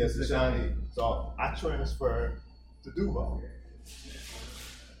Shawnee? Yes, the Shawnee. So I transferred to Duval.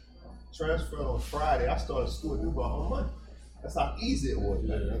 Transferred on Friday. I started school at Duval on Monday. That's how easy it was.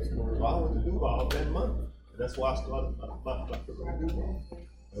 So I went to Duval that Monday. And that's why I started my career at Duval.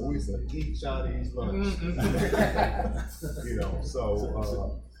 And we used to eat Chinese lunch. So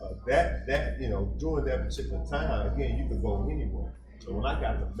that during that particular time, again, you could go anywhere. So when I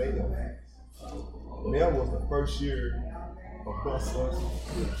got to Male was the first year of busing.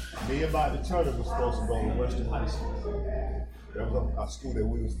 Me and Bobby Turner was supposed to go to Western High School. That was a school that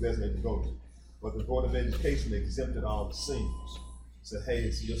we was designated to go to. But the Board of Education exempted all the seniors. Said, hey,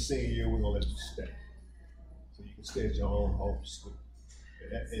 it's your senior year, we're gonna let you stay. So you can stay at your own home school.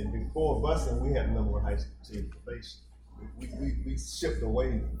 And before busing, we had the number one high school team probation. We shipped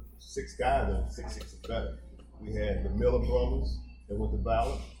away 6 guys that were 6'6" and better. We had the Miller brothers that went to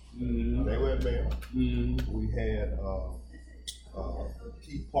Ballard. Mm-hmm. They were at Male. Mm-hmm. We had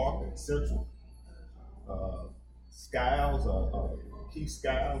Keith Parker at Central. Skiles, Keith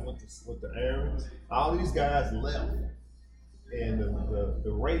Skiles went to Aaron's. All these guys left, and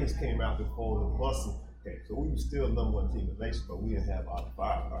the ratings came out before the busing came. So we were still number one team in the nation, but we didn't have all the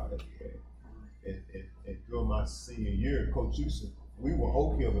firepower that we had. And during my senior year, Coach Houston, we were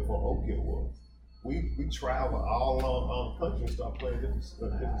Oak Hill before Oak Hill was. We traveled all along the country and started playing different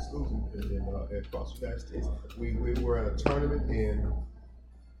schools across the United States. We were at a tournament in.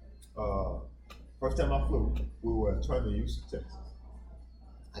 First time I flew, we were at a tournament in Houston, Texas.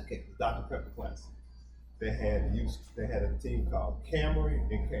 I came to the Dr. Pepper Classic. They had a team called Camry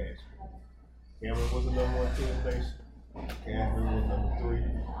and Cashmere. Camry was the number one team in the nation. Cashmere was number 3.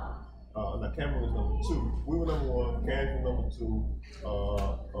 Camry was number 2. We were number 1. Cashmere number 2.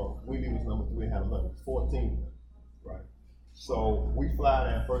 Wheatley was number 3. Had 11, 14, right? So we fly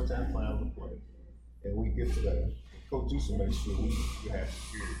down first time flying on the plane, and we get to that. Coach used to make sure we had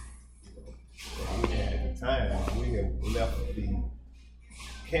security. At the time, we had left the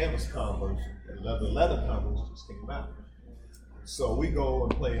canvas Converse, and the leather Converse just came out. So we go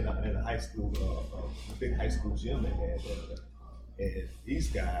and play in a high school, the big high school gym they had there. And these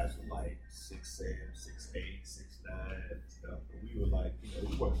guys were like 6'7", 6'8", 6'9", and stuff. And we were like, we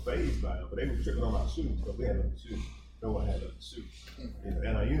weren't phased by them, but they were tripping on our shoes because we had other shoes. No one had other shoes.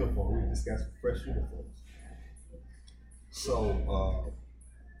 And our uniform, we just got some fresh uniforms. So,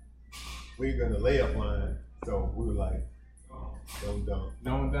 we were in the layup line, so we were like, don't dunk.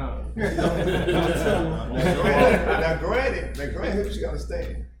 Don't dunk. Now granted, here's what you gotta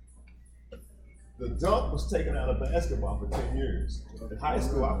understand. The dunk was taken out of basketball for 10 years. In high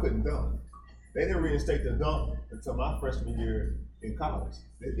school, I couldn't dunk. They didn't reinstate the dunk until my freshman year in college.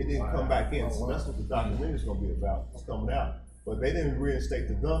 It didn't come back in, so that's what the documentary is gonna be about. It's coming out. But they didn't reinstate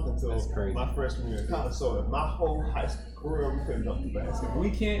the dunk until my freshman year in college. So in my whole high school career, we couldn't dunk the basketball. We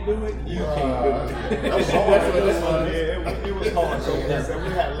can't do it, you can't do it. It was hard. It was hard. So we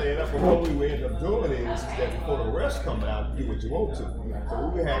had to lay it up. But what we ended up doing is that before the refs come out, you do what you want to.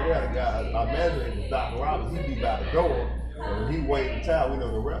 So we had a guy, our manager was Dr. Roberts, he'd be by the door, and when he waved the towel, we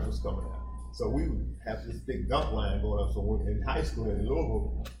know the ref was coming out. So we would have this big dunk line going up. So in high school in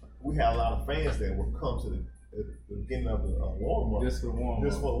Louisville, we had a lot of fans that would come to the beginning of the warm-up. Just for the warm-up.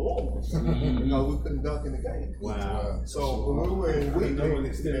 Just for the warm-up. Because we couldn't dunk in the game. Wow. So when we were in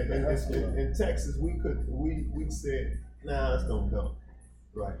Texas, we said, nah, let's don't dunk.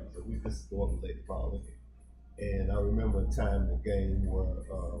 Right. So we just go up and lay the ball in. And I remember a time in the game where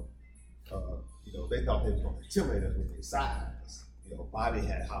they thought they was going to intimidate us with their size. Bobby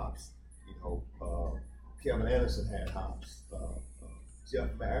had hops. Kevin Anderson had hops.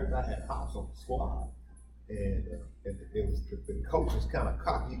 Jeff Barrett, I had hops on the squad. And it was the coach was kind of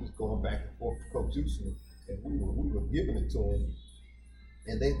cocky. He was going back and forth with Coach Houston, and we were giving it to him.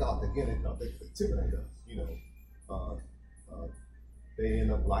 And they thought they could intimidate us. They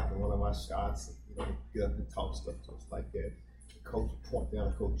ended up liking one of my shots, and get up and talk stuff to us like that. The coach would point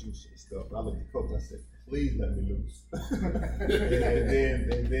down to Coach Houston and stuff. And I looked at the coach, I said, "Please let me loose."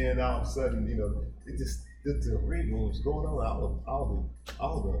 and then all of a sudden, it just the ring was going on, all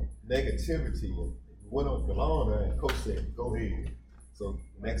the negativity. Went up the lawn there, and coach said, "Go ahead." So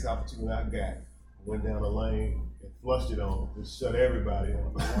next opportunity I got, went down the lane and flushed it on, just shut everybody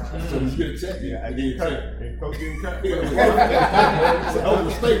up. So you get a check? Yeah, I get cut. And coach getting cut. That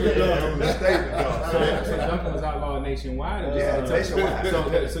was a statement, That was a statement, So Duncan was outlawed nationwide? Or yeah,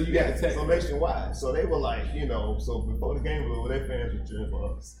 nationwide. So you got to take. So nationwide. So they were like, so before the game was over, their fans were cheering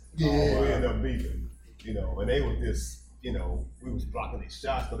for us. Yeah. We ended up beating, and they were just, we was blocking their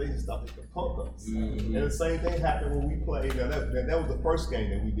shots, but they just thought they could punk us. Mm-hmm. And the same thing happened when we played. Now that was the first game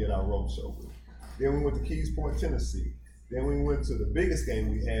that we did our road show with. Then we went to Keys Point, Tennessee. Then we went to the biggest game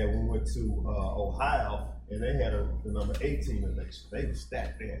we had. We went to Ohio, and they had the number 8 team in the nation. They were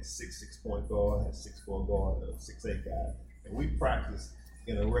stacked. They had 6'6" point guard, had 6'4" guard, 6'8" guy. And we practiced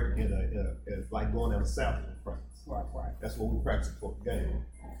in like going down the south in practice. Right. That's what we practiced for the game.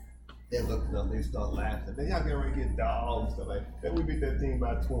 They looked up, they started laughing. Then y'all get ready to get dogs, stuff like that. Then we beat that team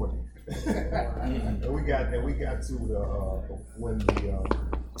by 20. And we got to when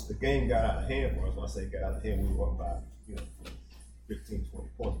the game got out of hand for us. When I say got out of hand, we were up by 15, 20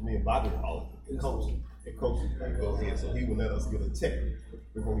 points. Me and Bobby were all the coach. And coach was like, "Go ahead." So he would let us get a check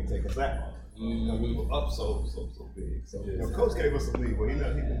before he take us out. We were up so big. So coach gave us a lead, but he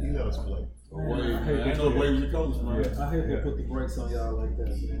let us play. Ain't no way with your coach, man. I hate to put the brakes on y'all like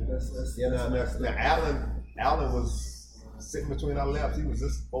that, man. Now Allen was sitting between our laps. He was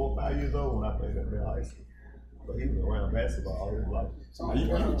just 4 or 5 years old when I played at high school. But he was around basketball all his life. You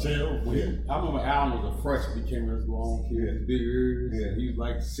can tell. I remember Allen was a freshman. He came in as a long kid, big ears. Yeah. He was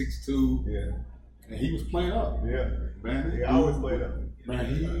like 6'2". Yeah. And he was playing up. Yeah. Man, He always played up. Man,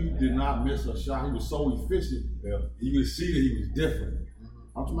 he did not miss a shot. He was so efficient. Yeah. You could see that he was different.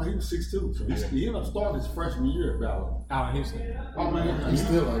 I'm talking about he was 6'2". So he ended up starting his freshman year at Ballard. Allen Houston. Oh man, He's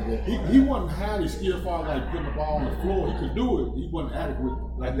still like that. He wasn't highly skilled for like putting the ball on the floor. He could do it. He wasn't adequate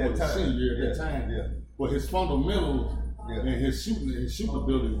like At that time. senior year at that time. Yeah. But his fundamentals and his shooting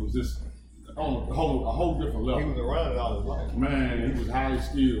ability was just on a whole different level. He was around it all his life. Man, he was highly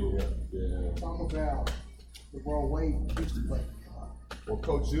skilled. Yeah. Talk about the role Wade used to play. Well,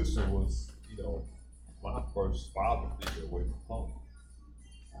 Coach Houston was, my first father figure away from home.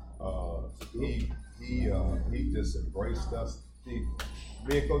 He just embraced us. Me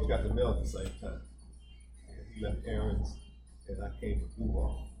and Coach got to mail at the same time. And he left Aaron's, and I came to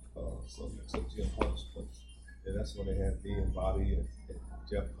Duval. So Jim Hunt's place. And that's when they had me and Bobby and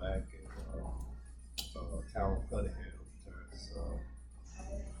Jeff Mack and Tyrone Cunningham,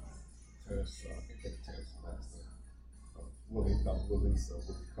 Terrence Master, Willie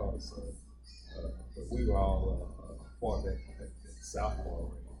Carter's son. But we were all part of that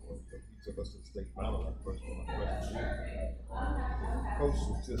sophomore ring. He took us to the state final our first one. Coach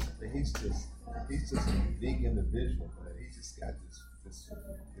was he's just a unique individual, man. He just got this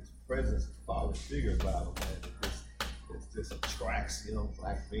presence, father figure about him, man. It just attracts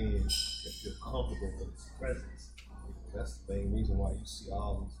black men that feel comfortable with his presence. That's the main reason why you see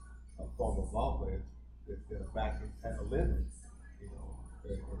all these former ball players that are back in town living,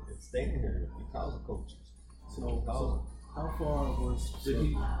 and staying here because of coaches. So how far did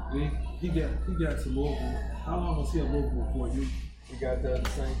he got to Louisville? How long was he at Louisville before you? We got there at the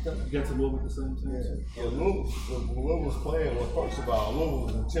same time. You got to Louisville at the same time? Yeah, Louisville was playing, first of all, Louisville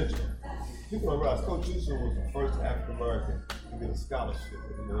was intentional. People don't realize Coach Houston was the first African American to get a scholarship at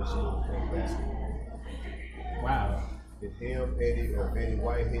the University of Louisville basketball. Wow. It's him, Eddie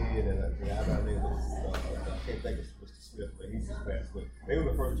Whitehead, and the guy named I can't think of Mr. Smith, but he just passed away. They were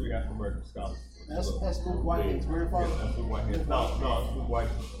the first 3 African American scholars. That's Luke Whitehead's grandfather? Yeah, that's Luke Whitehead. No, it's Luke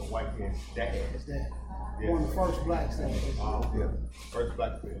Whitehead's dad. His dad. Yeah. One of the first blacks there. Yeah, first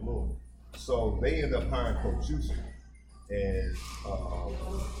black player in Louisville. So they ended up hiring Coach Houston, And of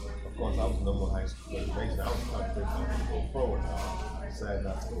course, I was the number one high school graduation. I was trying to go pro, and I decided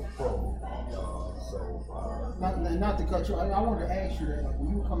not to go pro. Not to cut you. I wanted to ask you that. Like, when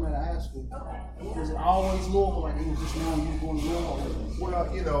you were coming out of high school, was it always Louisville? Like it was just now you were going to Louisville? Well,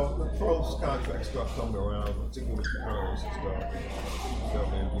 you know, the pros contracts start coming around, particularly with the parents and stuff,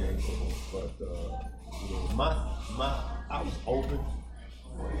 NBA. But you know, I was open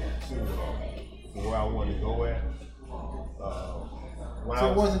to where I wanted to go at.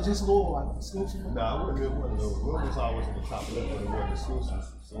 So it wasn't just Louisville, like exclusively? No, it wasn't. Louisville was always in the top list, but it wasn't exclusive.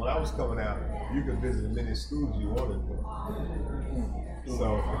 So when I was coming out, you could visit as many schools you wanted to.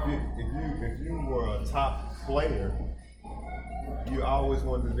 So if you were a top player, you always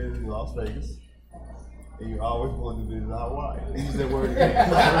wanted to visit Las Vegas, and you always wanted to visit Hawaii. Use that word again.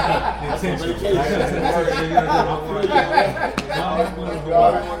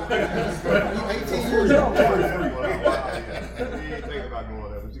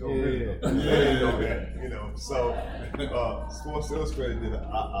 You know, so Sports Illustrated did an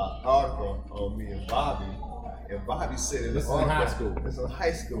article on me and Bobby. And Bobby said in the article, high school. It's in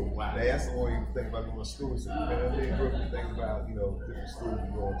high school. Wow. They asked him what he think about going to school. He said, man, me and Griffith think about, you know, different schools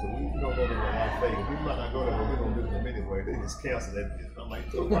we're going to. We don't go to Las Vegas. We might not go there, but we're going to visit them anyway. They just canceled that. I'm like,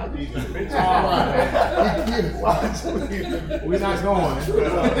 so why do you even mention it? We're not going.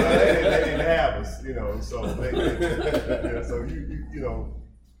 They didn't have us, you know, so so you know,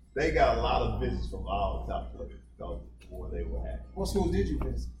 they got a lot of visits from all the top players where they were at. What schools did you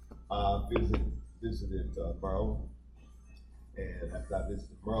visit? Visited Maryland, and after I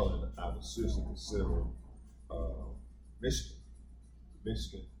visited Maryland, I was seriously considering Michigan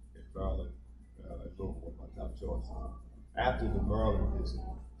and Maryland and Louisville were my top choices. After the Maryland visit,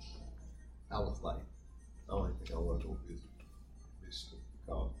 I was like, I don't even think I want to go visit Michigan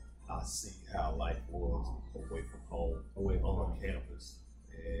because I see how life was away from home, away on campus,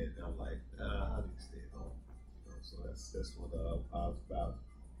 and I'm like, nah, I need to stay home. You know, so that's what I was about.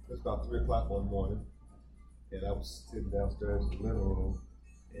 It was about 3 o'clock one morning, and I was sitting downstairs in the living room,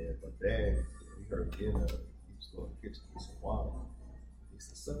 and my dad, he heard me in there. He was going to the kitchen to get some water. He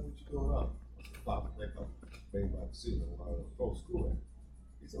said, son, what you doing up? I said, Papa, I think I made my decision on where I was going to school at.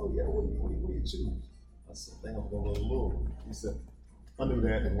 He said, oh yeah, what do you choose? I said, I think I'm going to go to Louisville. He said, I knew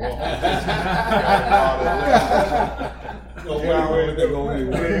that and walked. He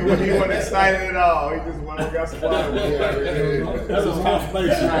wasn't excited at all. He just went and got some water. That's his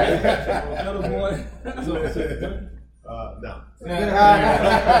confirmation, right? No. Yeah.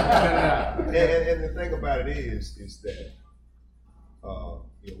 And the thing about it is that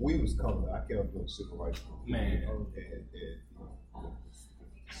you know, we was coming. I came up doing civil rights movement. Man. And you know,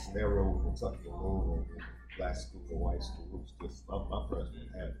 the scenario with Kentucky and Louisville, black school and white school, was just my parents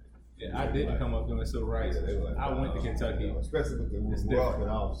didn't have it. Yeah, I didn't come up doing civil rights. Yeah, like, I went to Kentucky. You know, especially with the wealth and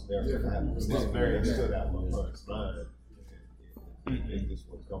all the scenarios that happened. It's very stood out in my parents' mind. They just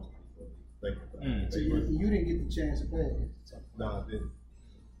wasn't comfortable thinking about it. So you didn't get the chance to play it? No, I didn't.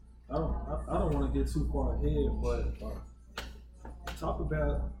 I don't want to get too far ahead, but talk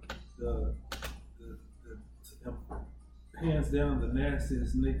about the hands down the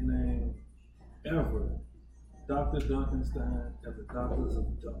nastiest nickname ever. Dr. Dunkenstein and the Doctors of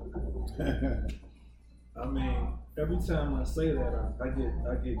Dunk. I mean, every time I say that, I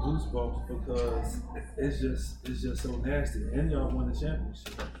get goosebumps because it's just so nasty. And y'all won the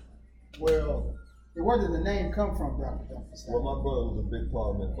championship. Well, Where did the name come from, Dr. Dunkenstein? well, my brother was a big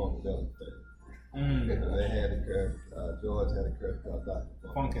part of that Funkadelic thing. They had a character, George had a character called Dr.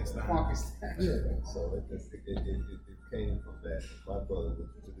 Funkenstein. Funkenstein. Yeah. So it came from that. My brother, to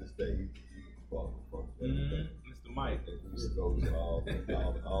this day, he was part of the Funkadelic thing. Mr. Mike. And we used to go to all the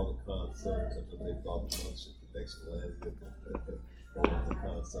concerts. I mean, they thought the Monthship Connection landed at the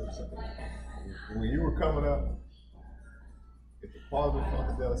concerts. When you were coming up, if the Parliament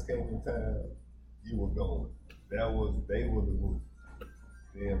Funkadelics came in town, you were going. They were the movie.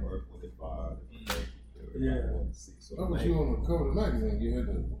 Them, Earth, Wind and Fire. Yeah. So I was you on the cover of the magazine. You had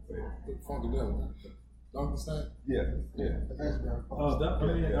the Funkadelic. Dunkenstein? Yeah.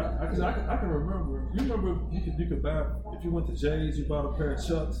 I can remember. You remember you could buy if you went to Jay's, you bought a pair of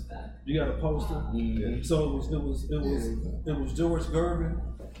Chucks. You got a poster. Mm-hmm. So it was George Gervin.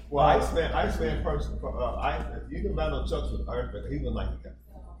 Well, Iceman person. You can buy no Chucks with Earth, but he was like that.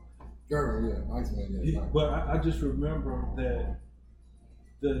 Gervin, yeah, Iceman, yeah. But I just remember that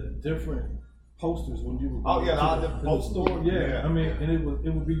the different posters when you would Oh, go yeah, all to the the posters. store. Yeah. Yeah. I mean, and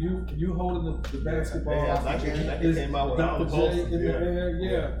it would be you holding the basketball. Yeah, that came out with all the Dr. J posters. in the air.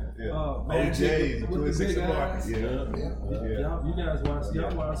 Yeah. OJ's, with the big eyes. Yeah. You guys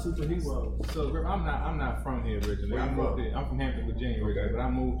watch superheroes. So I'm not from here originally. Where you from? I'm from Hampton, Virginia originally, but I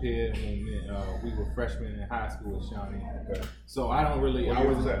moved here when we were freshmen in high school at Shawnee. Okay. So I don't really. What I year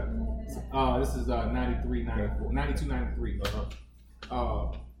was was that? This is 93, 94, 92, 93.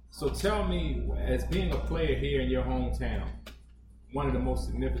 So tell me, as being a player here in your hometown, one of the most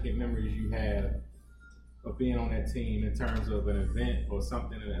significant memories you have of being on that team in terms of an event or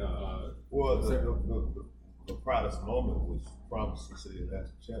something. Well, the proudest moment was promising to the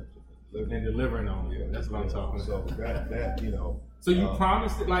national championship and delivering on it. That's what I'm talking about. So that So you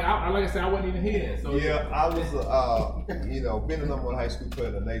promised it, like I said, I wasn't even here. So yeah, I was being the number one high school player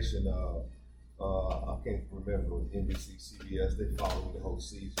in the nation. I can't remember NBC, CBS. They followed me the whole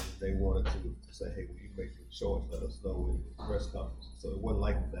season. They wanted to say, "Hey, when you make your choice, let us know in the press conference." So it wasn't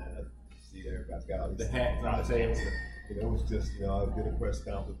like that. See, everybody got the hats on the table. It was just, I did a press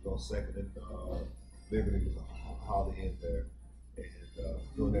conference on second and Liberty was a holiday in there. And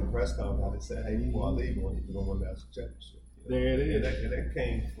during that press conference, I just said, "Hey, before I leave, we're going to win the national championship." There it is. And that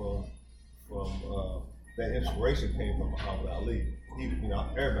came from that inspiration came from Muhammad Ali.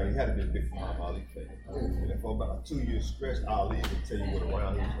 Everybody had to be a big Muhammad Ali fan. And for about a 2-year stretch, Ali would tell you what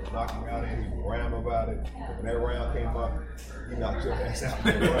round he was going to knock him out in. He would ram about it. And when that round came up, he knocked your ass out.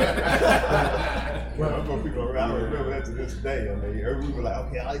 Well, people around, I remember that to this day. I mean, we were like,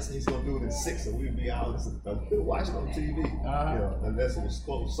 okay, Ali said he's going to do it in 6, and we'd be out watching on TV. Unless it was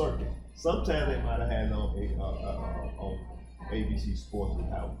closed circuit. Sometimes they might have had it on ABC Sports and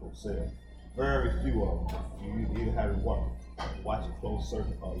how it was sale. Very few of them. You either had to watch a closed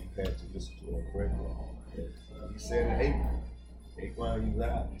circuit or you had to listen to a radio. He said in 8 round he was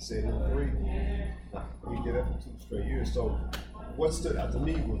out. He said in 3. He did that for 2 straight years. So what stood out to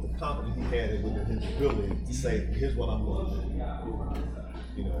me was the confidence he had within his ability to say, "Here's what I'm going to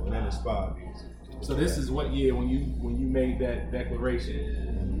do." And that inspired me. So this is what year when you made that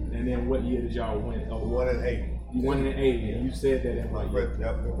declaration, and then what year did y'all win? We won in 8. You won in 80, and you said that in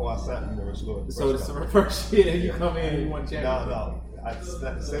before I signed University of Louisville. So the first year you come in and you won championship? No.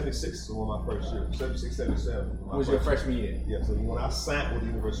 76 was my first year. 76, 77. Was your freshman year? Yeah, so when I signed with the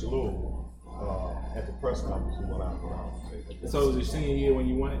University of Louisville, at the press conference, we went out. So it was your senior year when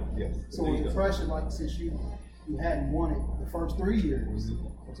you won it? Yes. So was the pressure, like since you hadn't won it the first 3 years,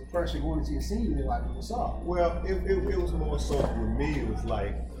 was the pressure going into your senior year like what's up? Well, it was more so with me, it was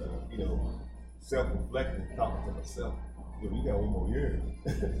like, self-reflecting, talking to myself. You got one more year.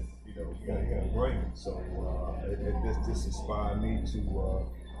 You got to bring it. So it just inspired me to go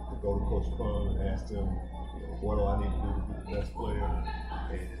to Coach Crum and ask him, what do I need to do to be the best player?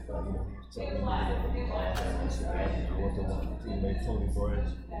 And he was telling me I went to one of my teammates, Tony Branch,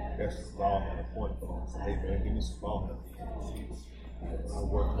 that's the ball on the point guard. I said, "Hey man, give me some ball help." I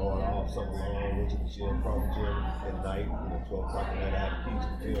worked hard all summer long, went to the gym, probably gym at night, 12 o'clock at night. I had keys to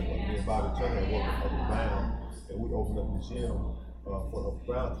the gym, but me and Bobby Turner worked up and down, and we opened up the gym for the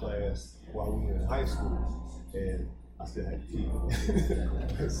ground class while we were in high school, and I still had keys.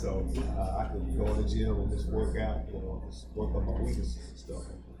 So I could go in the gym and just work out, just work on my weaknesses and stuff.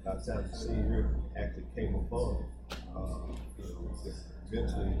 By the time the senior year actually came upon,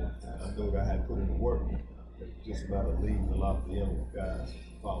 eventually I knew that I had to put in the work. Just about to leave a lot of the younger guys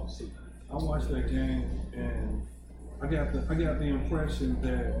follow suit. I watched that game and I got the impression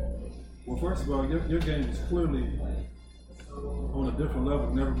that, well, first of all, your game is clearly on a different level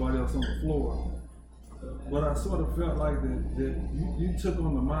than everybody else on the floor. But I sort of felt like that you took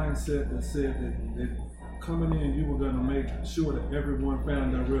on the mindset that said that coming in you were going to make sure that everyone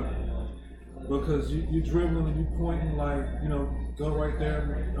found their rhythm. Because you dribbling and you pointing like, go right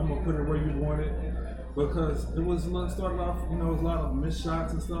there, I'm going to put it where you want it. Because it started off, it was a lot of missed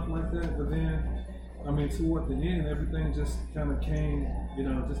shots and stuff like that. But then, toward the end, everything just kind of came,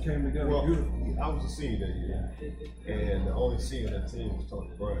 just came together beautifully. I was a senior that year, and the only senior on that team was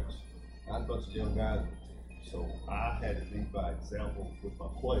Tony Branch. I had a bunch of young guys on the team, so I had to lead by example with my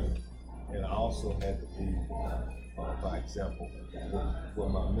play, and I also had to lead by example with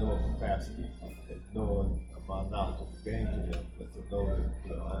my mental capacity and knowing my knowledge of the game to them, but to know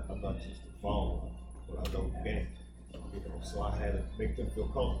that I'm not just a baller. But I know the game, so I had to make them feel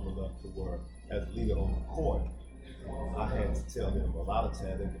comfortable enough to where, as a leader on the court, I had to tell them a lot of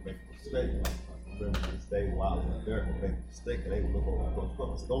times they could make a mistake. I remember this day while I was there, could make a mistake, and they would look over the coach.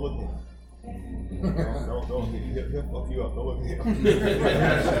 I said, "Don't look at him. Don't he'll fuck you up. Don't look at him.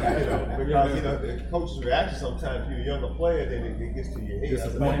 Because the coach's reaction sometimes if you're a younger player, then it gets to your head. I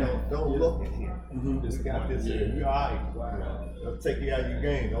said, don't look at him. This got this here. You're all right. They'll take you out of your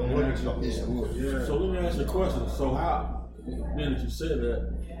game. Don't look at you. So let me ask you a question. So how, being that you said that,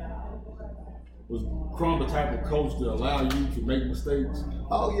 was Crum the type of coach to allow you to make mistakes?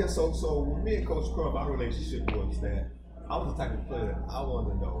 Oh yeah, so with me and Coach Crum, our relationship was that I was the type of player that I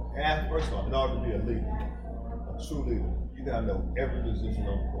wanted to know. And first of all, in order to be a leader, a true leader, you gotta know every position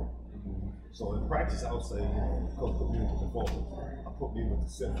on the court. So in practice, I would say, Coach put me with the forward. I put me with the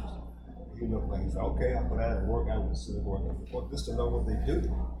centers. He looked like he said, okay, I put out and work out with the center work on the court just to know what they do.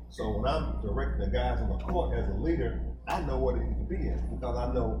 So when I'm directing the guys on the court as a leader, I know what it needs to be in because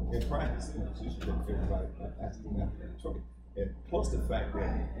I know in practice you should look everybody asking after the truck. And plus the fact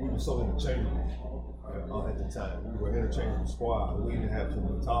that we were so interchangeable at the time. We were interchangeable squad. We didn't have too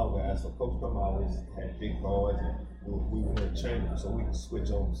many tall guys, so Coach Crum always had big guards and we were interchangeable, so we could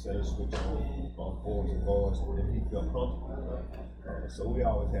switch on the center, switch on forwards and guards, and he felt comfortable. So we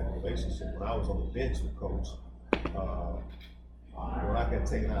always had a relationship. When I was on the bench with Coach, when I got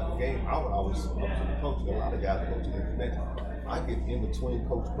taken out of the game, I would always up to the coach. A lot of guys go to the bench. I get in between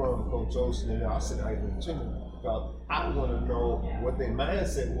Coach Crum and Coach Olsen, and I sit out in the chin because I want to know what their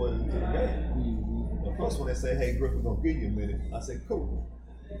mindset was into the game. The first when they say, "Hey, Griffith, we're gonna give you a minute," I say, "Cool."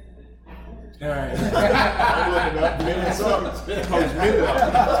 All right. I'm looking up, minutes up, Coach minute up.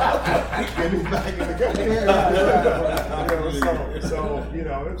 Get me back in the game. So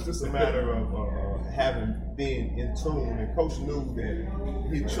it was just a matter of being in tune, and Coach knew that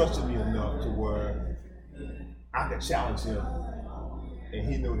he trusted me enough to where I could challenge him, and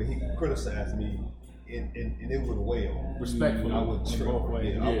he knew that he could criticize me, and it would well. Respectfully. I would both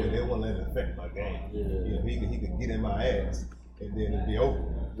ways. They wouldn't let it affect my game. He could get in my ass, and then it'd be over.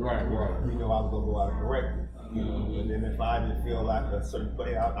 Right. I was gonna go out and correct it. And then if I didn't feel like a certain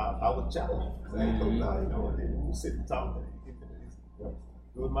play, I would challenge him. Say, hey, Coach, and then we sit and talk.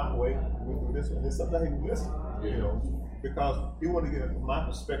 Do it my way. We do this one. And sometimes he would listen. Because he wanted to get from my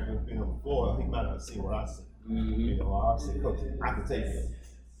perspective being on the floor. He might not see what I see. I said, Coach, I can take it.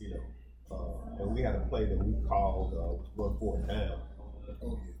 And we had a play that we called 1 4 down.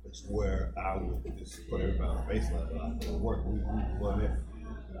 It's where I would just put everybody on the baseline. It worked. We won that.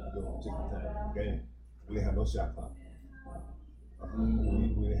 During a particular time in the game. We didn't have no shot clock. We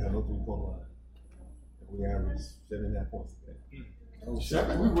didn't have no 3-point line. And we averaged 7.5 points a game. We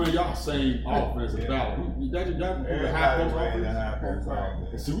run y'all same offensive battle. That high post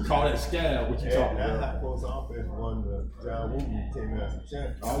offense. See, we call that scab. What you talking about? That high post offense won the John Wooten team national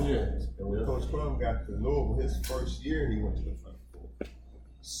championship. Oh yeah. And when Coach Crum got to Louisville, his first year he went to the Final Four.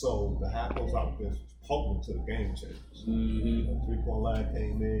 So the high post offense was potent to the game changers. The 3-point line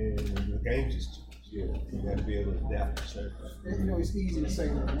came in, and the game just changed. You had to be able to adapt to change. It's easy to say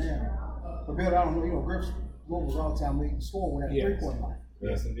that now. But Bill, I don't know. Griffith was all the time leading the score with that 3-point line.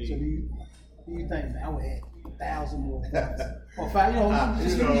 Yes, indeed. So do you think I would add 1,000 more points or 5? You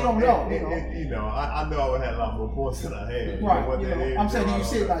don't know. I know I would have a lot more points than I had. Right. I'm saying, do you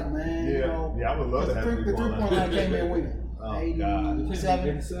sit like, man? I would love to have the 3-point line came in winning.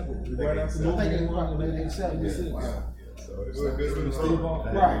 87. Right after I think it was 87. Wow. So it was a good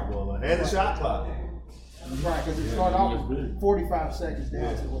fun. Right. And the shot clock. Right, because it started off with 45 seconds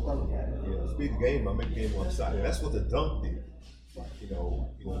down to 35. Speed the game by making the game more exciting. That's what the dunk did.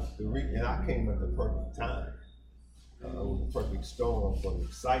 And I came at the perfect time. It was a perfect storm for the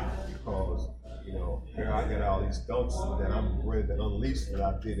excitement because, here I got all these dunks that I'm ready to unleash that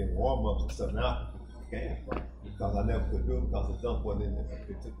I did in warm-ups and stuff. Now I can because I never could do it because the dunk wasn't in there.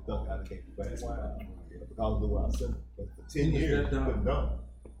 They took the dunk out of the game fast. Because of the way I said it. But for 10 years, he couldn't dunk.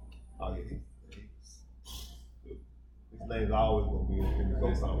 Oh, yeah. His name's always going to be in the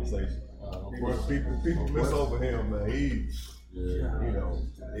GOAT conversation. People miss over him, man.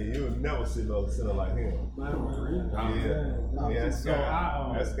 You'll never see no center like him. That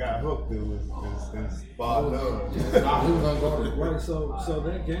Sky Hook dude is spot on. Right, so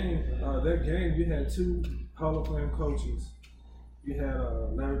that game, you had 2 Hall of Fame coaches. You had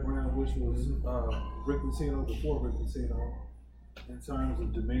Larry Brown, which was Rick Pitino before Rick Pitino, in terms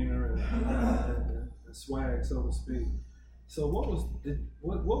of demeanor and swag, so to speak. So what was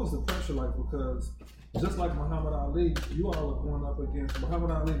the pressure like? Because just like Muhammad Ali, you all are going up against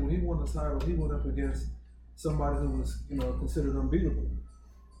Muhammad Ali. When he won the title, he went up against somebody who was considered unbeatable.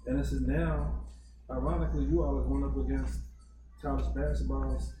 And this is now, ironically, you all are going up against college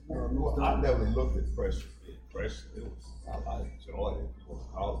basketball's. I never looked at pressure. Pressure, I enjoyed it. It was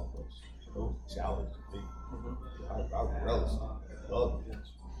called pressure. It was a challenge to me. I relished it. I loved it.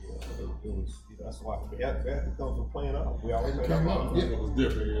 It why we have to come from playing up. We always play Come up. up, It was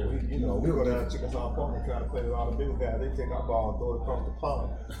different, We go down to Chickasaw Park and try to play with all the bigger guys. They take our ball and throw it across the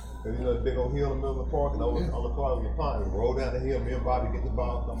pond. Cause the big old hill in the middle of the park and on the part of the pond. We roll down the hill, me and Bobby get the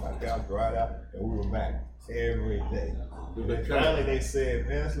ball, come back out, dry it out, and we were back every day. Finally, they said,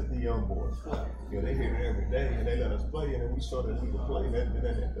 man, let's let the young boys play. They here every day, and they let us play, and then we started to play, and then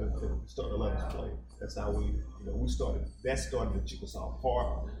they started to let us play. That's how we started. That started at Chickasaw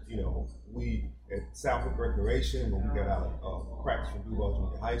Park. We at Southwood Recreation, when we got out of practice from Duval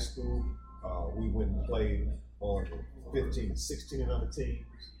Junior High School, we went and played on the 15 and 16 and other teams.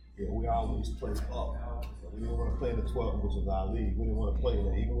 We always played up. We didn't want to play in the 12, which was our league. We didn't want to play in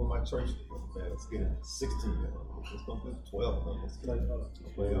that. Even with my church, man, let's get in 16. Let's go to 12. Let's play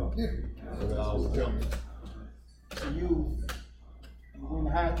up. And I always tell me. So you win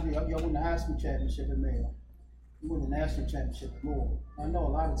the high school championship at Mayo. You win the national championship at Louisville. I know a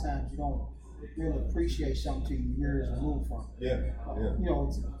lot of times you don't really appreciate something till you years removed from it. Yeah.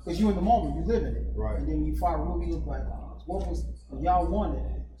 Because you in the moment, you live in it. Right. And then you fire Ruby, you look like, what was when y'all won it?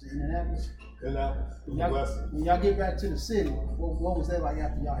 Was it Indianapolis? When y'all get back to the city, what was that like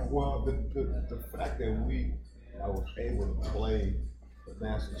after y'all had won? Well, the fact that I was able to play the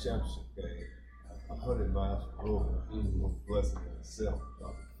national championship game 100 miles from Louisville was a blessing in itself. The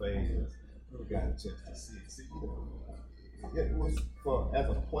fans got a chance to see it. It was as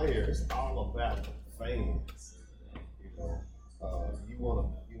a player, it's all about the fans. You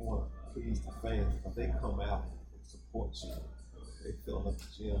wanna please the fans because they come out and support you. They fill up the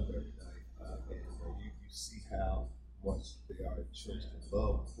gym every night, and you see how much they are entrenched in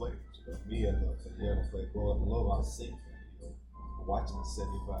love of players. Me as a young player growing up in love, I seen that. Watching the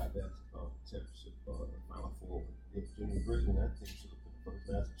 75 national championship Final Four with Junior Bridgman, that team should have been the first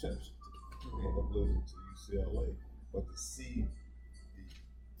national championship team. They ended up losing to UCLA, but to see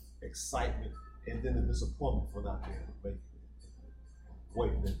the excitement and then the disappointment for not being able to make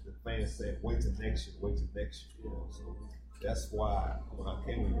it. The fans said, wait till next year, So that's why when I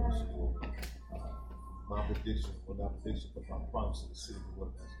came to school, my prediction, but my promise to the city to win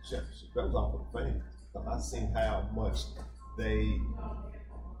the national championship, that was off of the fans. Because I seen how much they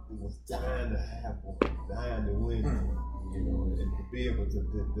was dying to have one, dying to win, and to be able to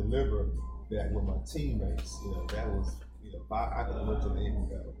deliver that with my teammates, that was, I could have went to the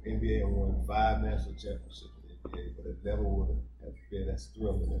NBA and won 5 national championships in the NBA, but it never would have been as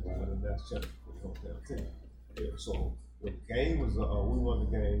thrilling as winning a national championship for the hometown team. So when the game was, we won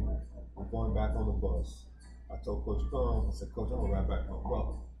the game, we're going back on the bus. I told Coach Combs, I said, Coach, I'm gonna ride back with my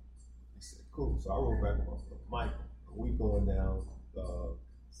brother. He said, cool. So I rode back with my brother Michael. We going down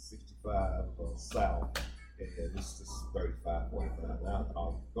 65 south, and this is 35, 45. Now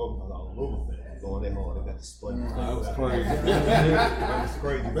I'll go because I'm a Louisville fan. Going there hard, they got the split. That was crazy. That was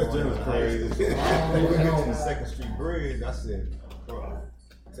crazy. That was crazy. We went to the 2nd Street Bridge. I said, bro,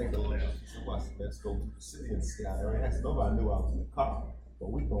 take a left. Somebody said, let's go to the city and see how everything. Nobody knew I was in the car. But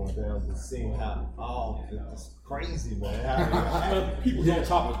we going down to see how all it's crazy, man. How people on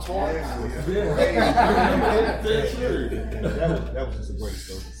top of tarps. That was just a great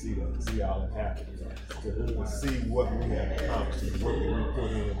story to see that, to see how it happened, to see what we have accomplished, the work that we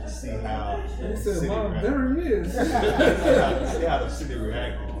put in, to see how the city there he is. See how the city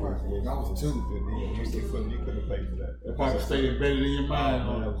reacted. That was 2. You couldn't have paid for that. That probably stayed embedded in your mind.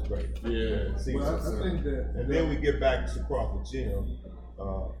 Oh, that was great. Yeah. Well, I think that. And then we get back to Crawford Gym.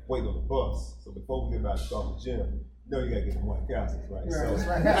 Waiting on the bus. So before we get back to Crawford Gym, you gotta get the White Castles, right? So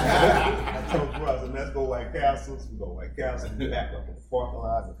I told Russ, let's go White Castles. We go White Castles. We back up in the parking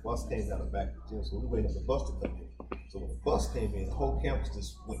lot. The bus came down the back of the gym, so we waited on the bus to come in. So when the bus came in, the whole campus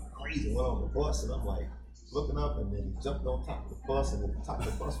just went crazy, went on the bus, and I'm like looking up, and then he jumped on top of the bus, and then the top of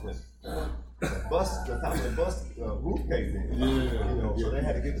the bus went. The top of the bus roof caved in. So they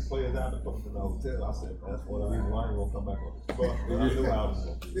had to get the players out and put them in the hotel. I said, that's what I ain't gonna come back on this bus. But I knew how it was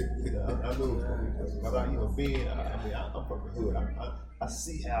gonna be. I knew it was gonna be. Because I'm from the hood. I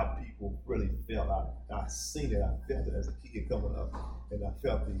see how people really felt. I seen it. I felt it as a kid coming up, and I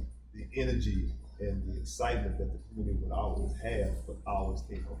felt the energy and the excitement that the community would always have, but always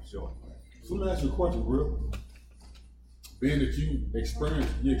came up short. So let me ask you a question, Will. Being that you've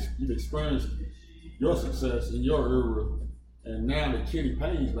experienced your success in your era, and now that Kenny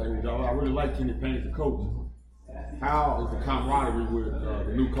Payne's back with y'all, I really like Kenny Payne, the coach. How is the camaraderie with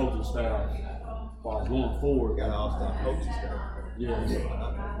the new coaching staff while going forward? Got an all-star coaching staff. Yeah.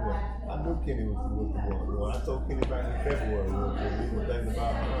 I knew Kenny was the one. When I told Kenny back in February, we were thinking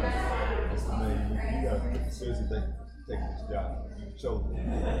about I said, man, you got to seriously take this job. You chose it.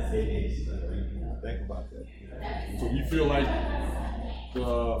 You think about that. So you feel like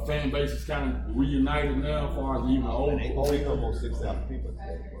the fan base is kind of reunited now, as far as even the old. Ain't almost 6,000 people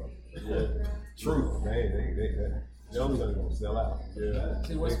today, bro. Yeah. True. They don't think they're gonna sell out. Yeah.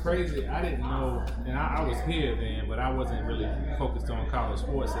 See, what's crazy, I didn't know, and I was here then, but I wasn't really focused on college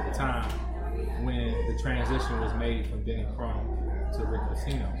sports at the time when the transition was made from Denny Crum to Rick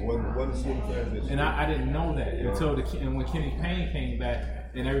Pitino. What is the transition? And I didn't know that until when Kenny Payne came back,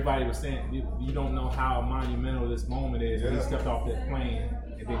 and everybody was saying, you don't know how monumental this moment is when he stepped off that plane,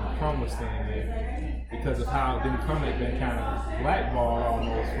 and Denny Crum was standing there because of how Denny Crum had been kind of blackballed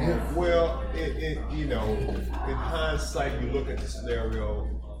almost. Well, you know, in hindsight, you look at the scenario.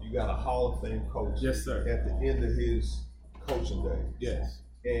 You got a Hall of Fame coach. Yes, sir. At the end of his coaching day. Yes.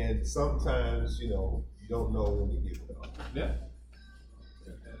 And sometimes, you know, you don't know when to give it up. Yeah.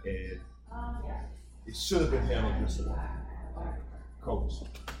 And it should have been handled this way. Coach,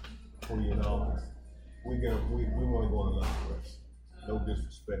 for you know, we want to go on another rest. No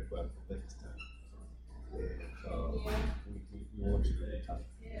disrespect, but I think it's time. And we want you to retire.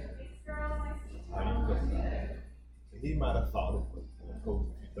 How you feel about that? And he might have thought it, but Coach,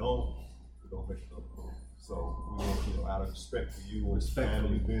 if you don't, we're going to make another move. So we want, you know, out of respect for you and the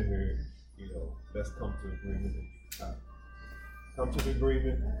time you've been here, you know, let's come to an agreement and retire. Come to the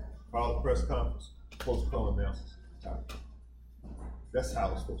agreement, file a press conference, Coach Crum announces retire. That's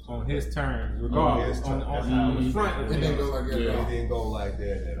how it's supposed to be. On his terms, regardless. On the front of It didn't go like that. It didn't go like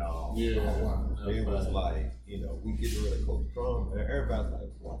that at all. Yeah. It was like, you know, we get rid of Coach Crum, and everybody's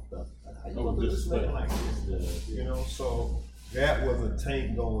like, what the? How you gonna do this man like this? You know, so that was a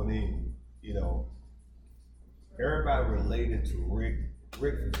tank going in. You know, everybody related to Rick.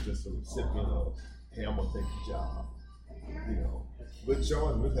 Rick was just a recipient of, hey, I'm gonna take the job. You know, but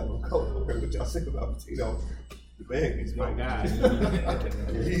Jordan, we're gonna coach. What y'all think about Pitino? The man is my guy.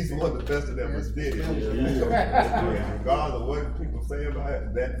 He's one of the best that ever did it. Regardless of what people say about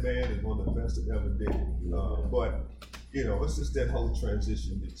it, that man is one of the best that ever did it. But, you know, it's just that whole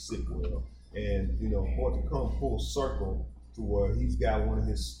transition didn't sit well. And, you know, for it to come full circle to where he's got one of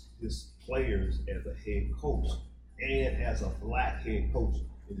his players as a head coach and as a black head coach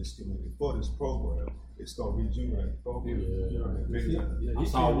in this community for this program, it's going to rejuvenate the program. I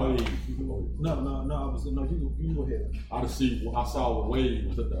saw Wade. You go ahead. I saw Wade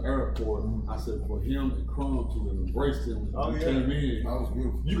was at the airport. I said, for him and Crum to have embraced him when he came in, That was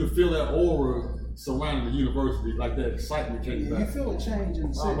beautiful. you could feel that aura surrounding the university, like that excitement came You back. feel a change in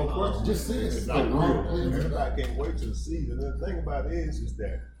the city. No question. Just see it. It's like real. Everybody can't wait till the season. And the thing about it is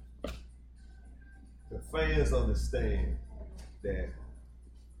that the fans understand that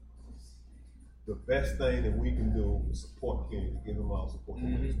the best thing that we can do is support Kenny, give him all support to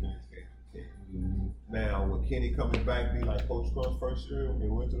win as many games as we can. Now, will Kenny coming back be like Coach Crum's first year when they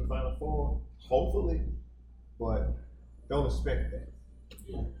went to the Final Four? Hopefully, but don't expect that.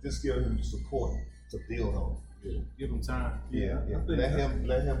 Just give him the support to build on. Give him time. Yeah. Let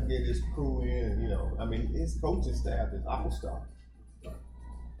him get his crew in. You know, I mean, his coaching staff is all-star.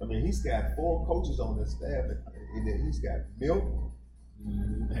 I mean, he's got 4 coaches on his staff, and then he's got Milk.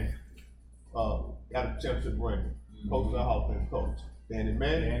 Got a championship ring, coach of the Hall of Fame coach. Danny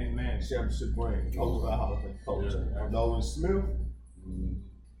Manning, championship ring, coach of the Hall of Fame coach. Nolan Smith,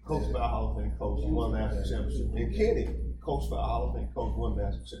 coach of the Hall of Fame coach, won national championship. And Kenny, coach for the Hall of Fame coach, won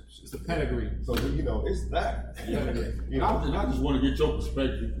national championship. It's a pedigree. So, you know, it's that. You know, and I just want to get your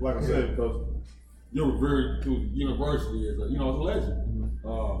perspective, like I said, because you're very to the university as a, you know, as a legend.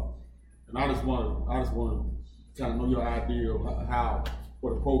 And I just want to kind of know your idea of how.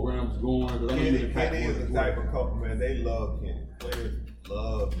 Where the program's going. Kenny is the type of coach, man. They love Kenny. Players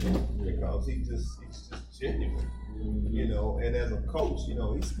love Kenny because he's just genuine, you know. And as a coach, you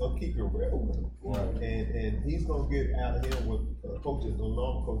know, he's gonna keep it real with him, right? And he's gonna get out of him what coaches, the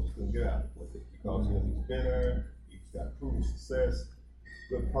long coaches, can get out with it because you know he's been there, he's got proven success,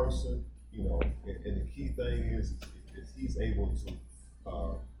 good person, you know. And the key thing is he's able to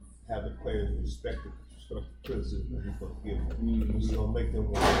have the players respect it. Criticism he's going to give them. He's going to make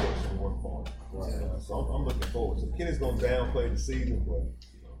them work hard. So I'm looking forward to it. Kenny's going to downplay the season, but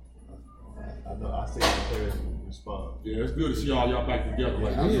I know I see the players respond. Yeah, it's good to see all y'all back together.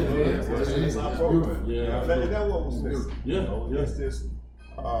 Like It's our program. Yeah, and that's what was missing. It's just,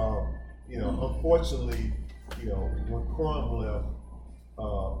 you know, unfortunately, you know, when Crum left,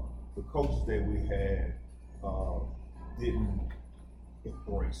 the coaches that we had didn't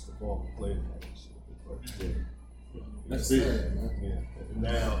embrace the former players. That's it. And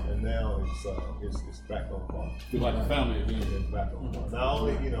now it's back on par. Feel like a family again. It's back on par. Not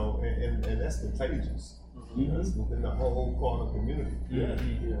only, you know, and that's contagious. That's within the whole corner community.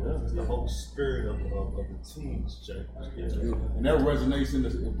 That's the whole spirit of the teams change. And that resonates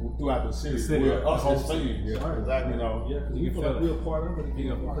throughout the city. With us as fans. Exactly. You know, because we feel like we're a part of it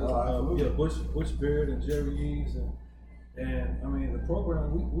again. Because Bush Beard and Jerry Eves and I mean the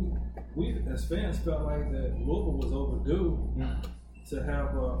program. We as fans felt like that Louisville was overdue to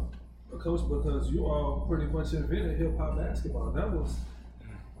have a coach because you all pretty much invented hip hop basketball. That was.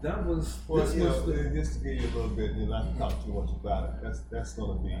 Well, just to give you a little bit, and not to talk too much about it. That's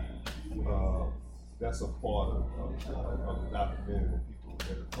going to be that's a part of the documentary that people that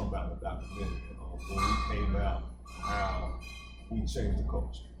have come out of the documentary when we came out, how we changed the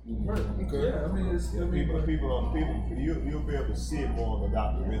culture. Okay. Yeah, I mean, people, you'll be able to see it more on the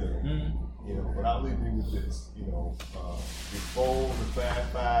documentary. You know, but I'll leave you with this. You know, before the Fab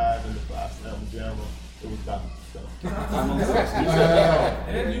Five and the Five Slam Jammer, it was Dr.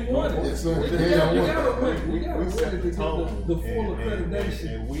 And you won it. Yes, sir. You gotta win. We set the tone, the full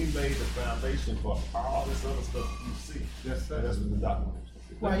accreditation. and we made the foundation for all this other stuff you see. Yes, sir. And that's what the documentary.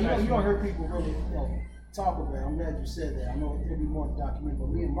 Well, you don't hear people really talk about it. I'm glad you said that. I know it'll be more documentary, but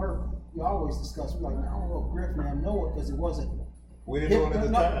me and Murph, we always discuss. We're like, man, I don't know if Griffin and know it because it wasn't. We didn't know it at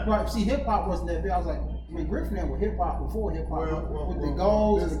the time. Right. See, hip hop wasn't that big. I was like, I mean, Griffin and was hip hop before hip hop with the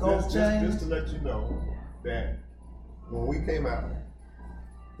goals and the gold chains. Just to let you know that when we came out,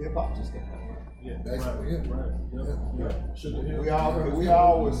 hip hop just came out. Yeah, Basically, right. We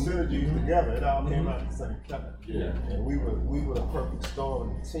all were synergies together. It all came out at the same time. Yeah. And we were the perfect storm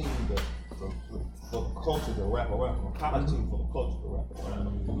and the team for the culture to wrap around, from a college team for the culture to wrap around.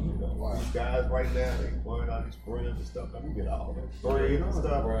 You know, these guys right now, they wearing all these friends and stuff. Like, we get all that thread and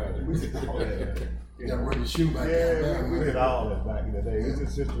stuff. Right. We did all that. You got to bring the shoe back. We did all that back in the day. It's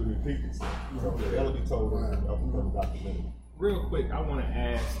just history repeats itself. So that'll be told in the upcoming documentary. Real quick, I want to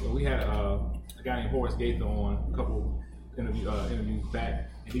ask. We had a guy named Horace Gaither on a couple interviews back,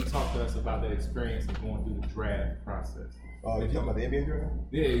 and he talked to us about that experience of going through the draft process. You talking about the NBA draft?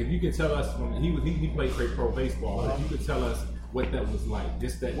 Yeah, if you could tell us, he played great pro baseball, but if you could tell us what that was like,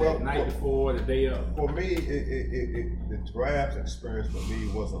 just that night before, the day of. For me, the draft experience for me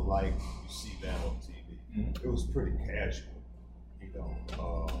wasn't like you see now on TV. It was pretty casual, you know.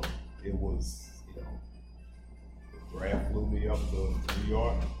 It was, you know, the draft flew me up to New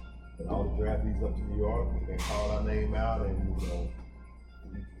York, and all the draftees up to New York, and they called our name out, and you know,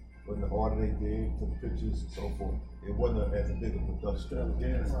 in the order they did, took pictures and so forth. It wasn't as a big a production.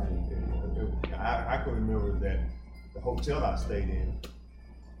 I can remember that the hotel I stayed in,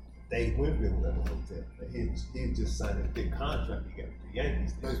 Dave Winfield was at the hotel. He had just signed a big contract he got with the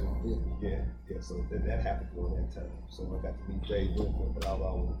Yankees. Yeah. So that happened during that time. So I got to meet Dave Winfield, but I was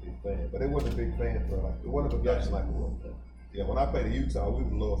always a big fan. But it wasn't a big fan for it wasn't a production like it was then. Yeah, when I played in Utah, we were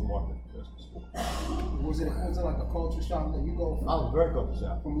the lowest market professional sport. Was it like a culture shock that you go from? I was very culture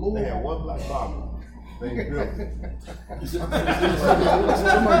shock. From Louisville? They had one black barber. They built it. I'm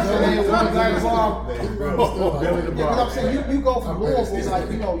saying you go from Louisville, it's like,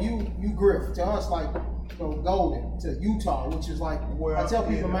 you know, you Griff, to us like, you know, Golden, to Utah, which is like, I tell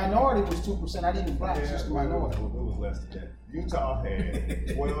people minority was 2%, I didn't even black, just the minority. It was less than that. Utah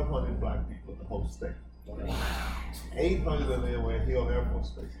had 1,200 black people in the whole state. 800 of them were at Hill Air Force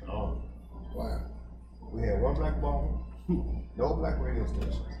Base. Wow. We had one black barber, no black radio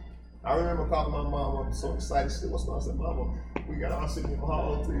stations. I remember calling my mom. I was so excited. She said, "What's going on?" I said, "Mama, we got our city in the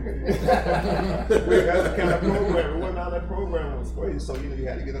hall too." That's the kind of program. It wasn't how that program was crazy. So you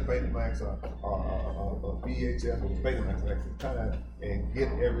had to get a Betamax or VHS or Betamax at the time and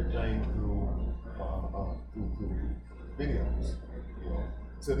get everything through videos. You know.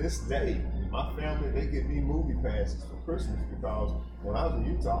 To this day, my family, they give me movie passes for Christmas because when I was in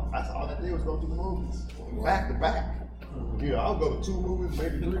Utah, that's all I did was go to the movies, back to back. You know, I'll go to 2 movies,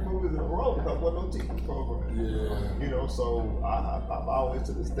 maybe 3 movies in a row because there wasn't no TV program. Yeah. You know, so I've always,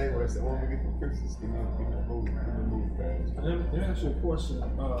 to this day, when I say, "What do we get for Christmas? Give me a movie pass." Let me ask you a question.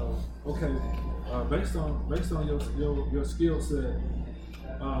 Based on your skill set,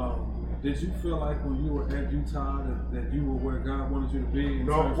 did you feel like when you were at Utah that you were where God wanted you to be?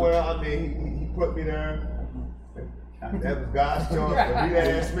 No, well, I mean, he put me there. That was God's choice, but he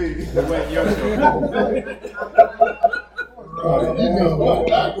asked me. That wasn't your choice.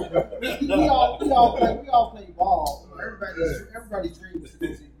 We all play ball. Everybody's dream is to go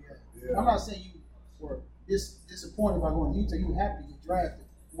to the NBA. I'm not saying you were disappointed by going to Utah. You were happy to get drafted.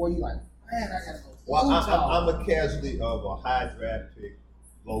 Or you like, man, I gotta go. Well, I'm a casualty of a high draft pick,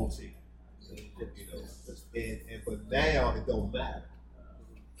 low team. You know, but now it don't matter.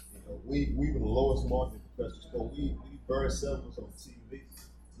 You know, we were the lowest market professional sport. We very seldom was on TV.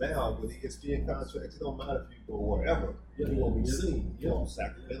 Now with ESPN contracts, it don't matter if you go wherever, you're gonna be seen. You know,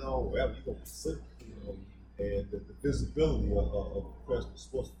 Sacramento, wherever you're gonna be seen. You know, and the visibility of professional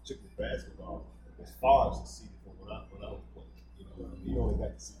sports, particularly basketball, as far as exceeded from when I was playing. You know, you only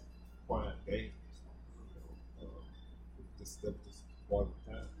got to see prime games. You know, that was just part of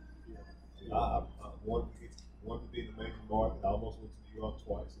the time. I wanted to be in the major market. I almost went to New York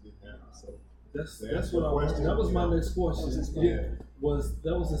twice. It didn't happen. So that's what I was. That was my next question.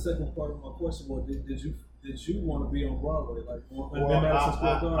 That was the second part of my question. Was did you want to be on Broadway like Madison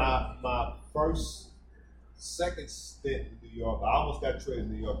Square Garden? My second stint in New York, I almost got traded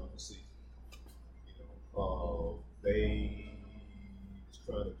in New York for the season. You know, they was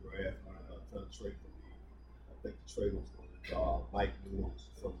trying to draft me, trying to trade for me. I think the trade was going Mike News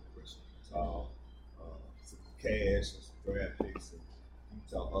from the University of Utah, some cash and some draft picks, and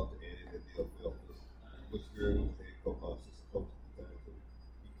Utah up the end and the deal. Which year was head coach, assistant coach at the time, so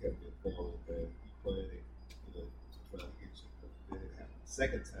he kept me informed that he playing, you know, trying to get you. Then it happened. The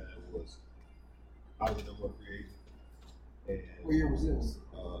second time was I was the number one free agent. And what year was this?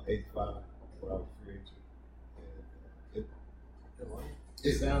 85 when I was free agent. And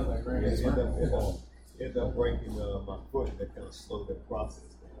It sounds like right. Ended up breaking my foot, and that kind of slowed that process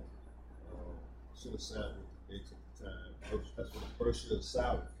down. Should have signed with the Knicks at the time. That's when the first year of the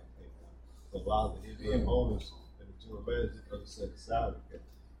salary cap came out. So a lot of the NBA owners and the general managers didn't understand the salary cap.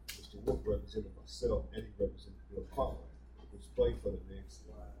 Mr. Wolf represented myself, and he represented Bill Cartwright, which played for the Knicks,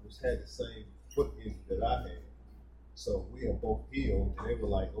 which had the same foot injury that I had. So we had both healed, and they were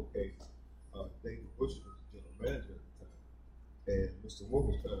like, okay, David Bush was the general manager at the time. And Mr. Wolf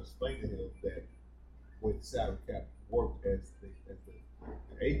was trying to explain to him that when the salary cap worked as the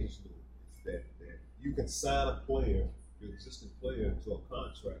agents knew, is that you can sign a player, your existing player, into a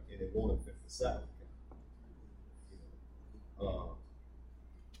contract, and it won't affect the salary cap.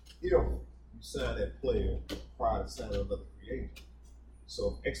 You sign that player prior to signing another free agent.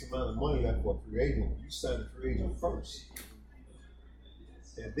 So if X amount of money left for a free agent, you sign the free agent first.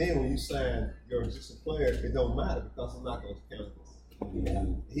 And then when you sign your existing player, it don't matter because I'm not going to count it.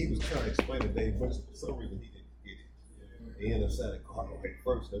 He was trying to explain to Dave Bush, for some reason he didn't get it. He ended up signing Cartwright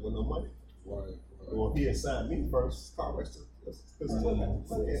first, there was no money. Right. Well, if he had signed me first, Cartwright still had money.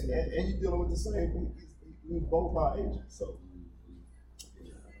 And you're dealing with the same, we both our agents. So,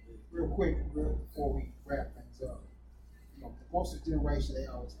 real quick, before we wrap things up. Most of the generation, they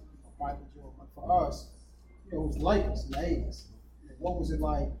always Michael Jordan. But for us, it was Lakers in the 80s. What was it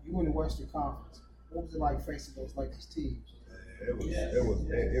like? You in the Western Conference. What was it like facing those Lakers teams? It was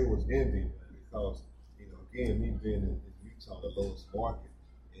envy because again, me being in Utah, the lowest market,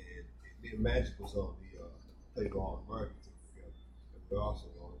 and then Magic was on the played all American team together, and we're also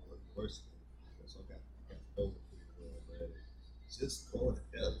on the university. So I got to know them pretty well, man. Just going to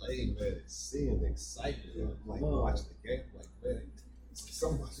LA, man, and seeing the excitement, like watching the game, like man,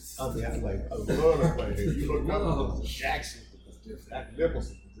 so much. I love the play here. You look up, Jackson, Jack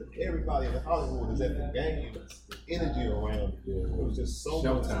Nicholson, everybody in Hollywood is at the game. The energy around it was just so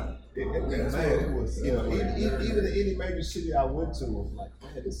much. It was, even in any major city I went to, was like,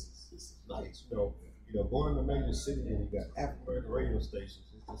 man, this is nice. Going to a major city and you got African radio stations.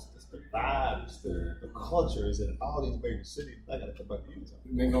 It's the vibes, the culture is in all these major cities. I gotta come back to Utah.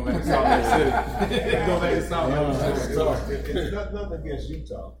 Then go back to Salt Lake City. Go back to Salt Lake City. It's nothing against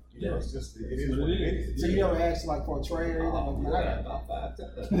Utah. It's just it is what it is. So you never asked like for a trade or anything? I got about 5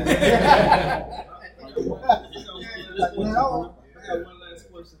 times. I have one last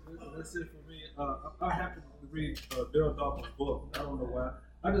question. That's it for me. I happened to read Darrell Griffith's book. I don't know why.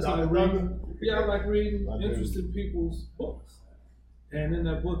 I just like reading. Yeah, I like reading interesting people's books. And in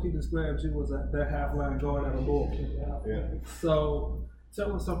that book, he describes you as that half-line guard out of Louisville. Yeah. So,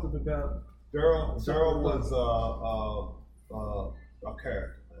 tell us something about Darrell. Darrell was a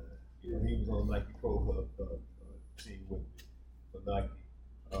character. He was on Nike Pro Club team with me for Nike,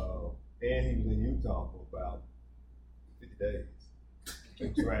 and he was in Utah for about 50 days. They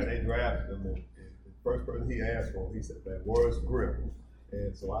drafted him, and the first person he asked for, he said, "Man, where's Grip?"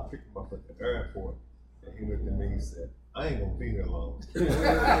 And so I picked him up at the airport, and he looked at me and said, "I ain't gonna be here long." He said,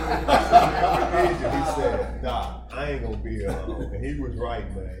 "Doc, I ain't gonna be here long," and he was right,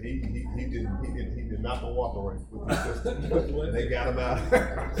 man. He did not cooperate with the system. And they got him out of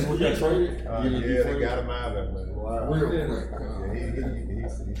there. So you got traded? Yeah, they got him out of there, man. Wow. Real quick. He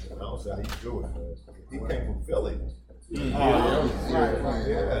said, "I don't see how he do it, man." He came from Philly. So it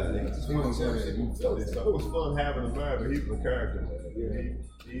was fun having him there, but he was a character.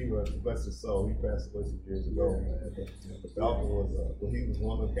 He was, bless his soul, he passed away some years ago. But Falcon was, he was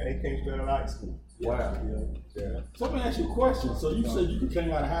one of the, he came straight out of high school. Wow. Yeah. So let me ask you a question. So you said you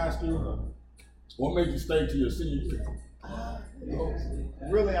came out of high school. What made you stay to your senior year?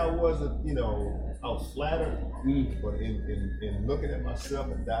 Really, I wasn't, I was flattered, but in looking at myself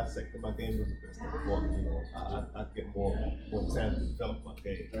and dissecting my game was the best thing for me. I get more time to develop my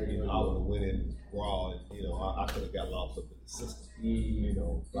game. I would have went in raw, and I could have got lost up in the system,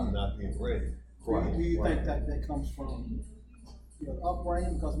 by not being ready. Do you think that comes from your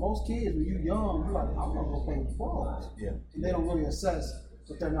upbringing? Because most kids, when you're young, you're like, I'm gonna go play with balls. Yeah. And they don't really assess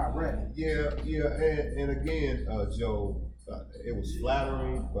that they're not ready. Yeah, and again, Joe, it was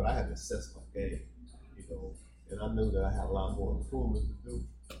flattering, but I had to assess my game, and I knew that I had a lot more improvement to do.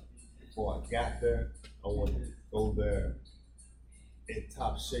 Before I got there, I wanted to go there in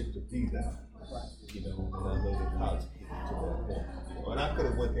top shape to be there, and I know that college can get to that point, and I could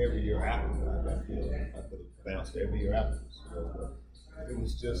have went every year after that. I could have bounced every year afterwards, but it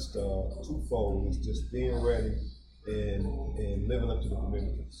was just twofold. It was just being ready and living up to the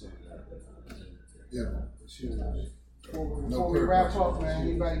commitment to the city. Yeah, sure. Before we wrap up, man,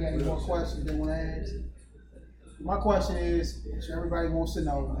 anybody got any more questions they want to ask? My question is, everybody wants to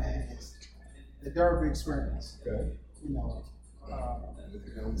know, man, is the Derby experience. Okay.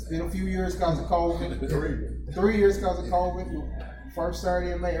 It's been a few years because of COVID. 3 years because of COVID. First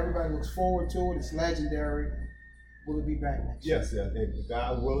Saturday in May, everybody looks forward to it. It's legendary. Will it be back next year? Yes, if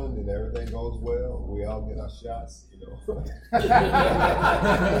God willing and everything goes well, we all get our shots, I think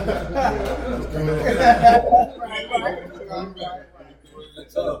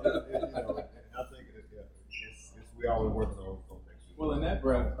we always working on next year. Well, in that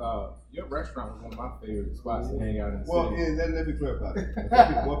breath, your restaurant was one of my favorite spots to hang out in the city. Well, let me clarify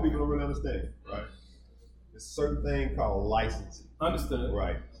that. What people don't really understand, right? There's a certain thing called licensing. Understood.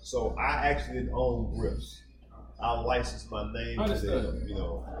 Right. So I actually didn't own Griff's. I licensed my name to them,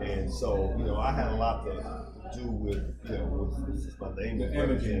 and so, I had a lot to do with, with my name, the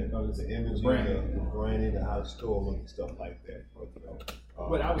imaging, the branding, and how the store looked and stuff like that.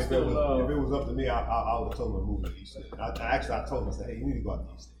 But I would if still love. If it was up to me, I would have told them to move to East End. I told them, I said, hey, you need to go out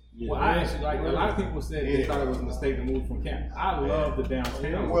to East End. Yeah. Well, I actually a lot of people said they thought it was a mistake to move from campus. I love the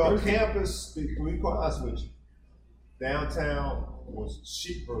downtown. Well, campus, to be quite honest with you, downtown was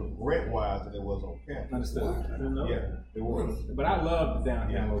cheaper rent-wise than it was on campus. Understood. Yeah, it was. But I love the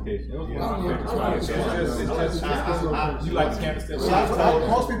downtown location. It was one of my favorite spots. You like the campus still?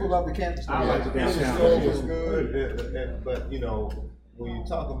 Most people love the campus. I like the downtown. The was good, but when you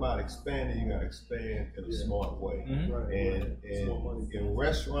talk about expanding, you got to expand in a smart way. And in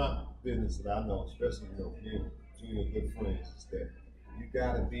restaurant business that I know, especially being good friends, is that you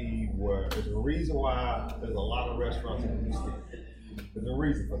got to be where there's a reason why there's a lot of restaurants in Houston. There's a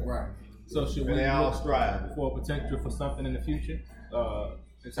reason for that. Right. So should we they all look strive for potential for something in the future?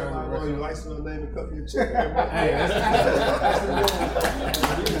 In terms of your license on the name and cut me a check. Hey,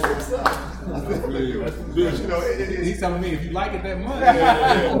 he's telling me if you like it that much,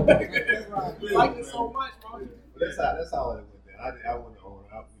 you like it so much, bro. That's how it went there. I wouldn't own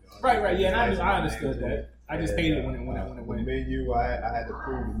it. Right. Yeah, and I understood that. I just hated it when it went. The menu, I had to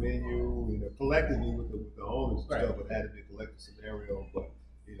prove the menu, collectively with the owners and stuff, it had to be a collective scenario. But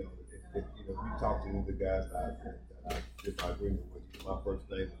if you talk to the guys that I did my agreement with, my first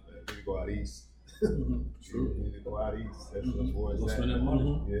name was we need to go out east. True. We need to go out east. That's where it's at. Spend that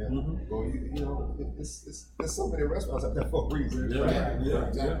money. Yeah. Well, there's so many restaurants out there for a reason.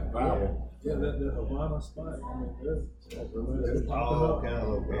 Yeah, that Havana spot. I mean, there's all kind of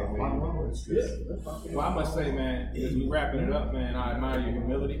Well, I must say, man, as we wrapping it up, man, I admire your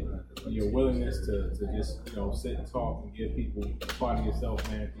humility and your willingness to just sit and talk and give people part of yourself,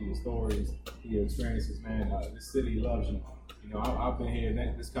 man, through your stories, through your experiences, man. This city loves you. I've been here.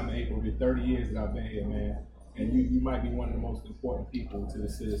 This coming April will be 30 years that I've been here, man. And you might be one of the most important people to the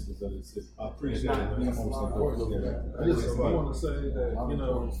citizens of the city. I appreciate it. The most important. I just want to say that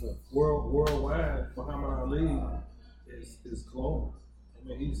worldwide, Muhammad Ali is global. I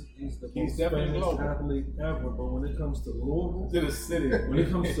mean, he's the most famous athlete ever. But when it comes to Louisville, to the city, when it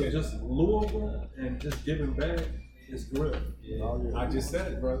comes to just Louisville and just giving back, it's Griff. Yeah. I just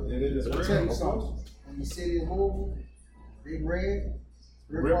said it, bro. It is I'll tell you something. In the city of Louisville, Big Red.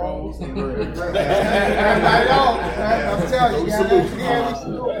 Ripples and birds. Everybody knows, man. I'm telling you, Let me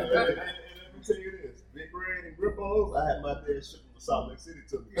tell you this: Big Red and Grippo clothes, I had my dad ship them to Salt Lake City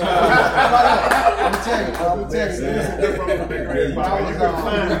to me. I'm gonna tell you.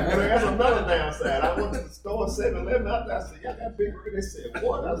 That's another downside. I went to the store 7-Eleven. I said, y'all got Big Red. They said,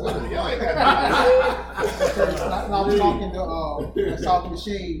 what? I said, y'all ain't got Big Red. I was talking to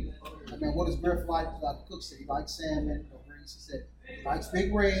Sheen. I mean, what does Griff like? Like Cook said, he likes salmon or greens. He said he likes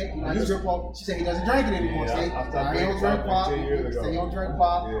Big Red. He likes drip pop. She said he doesn't drink it anymore. Yeah, Say, I don't drink pop. He don't drink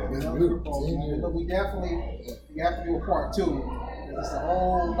pop. But we have to do a part two. It's a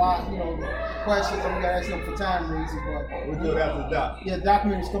whole lot, questions. We got to ask them for time reasons. But We'll do it after the doc. Yeah,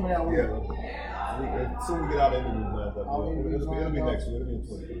 documentary's coming out. As soon as we get out of interviews, it'll be next year. It'll be in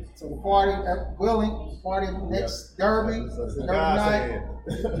 20 So the party, next Derby, Derby night,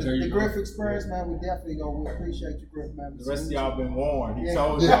 the Griff Experience, man. We definitely go. We appreciate you, Griff, man. The rest of y'all been warned. He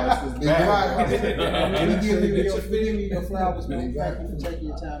told y'all this is bad. We give you your flowers, man. Thank you for taking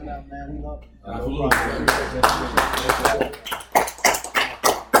your time out, man. We love you.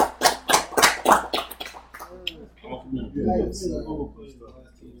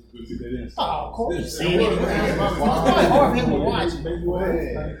 Oh, of course. Hey,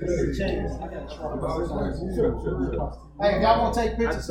 if y'all want to take pictures.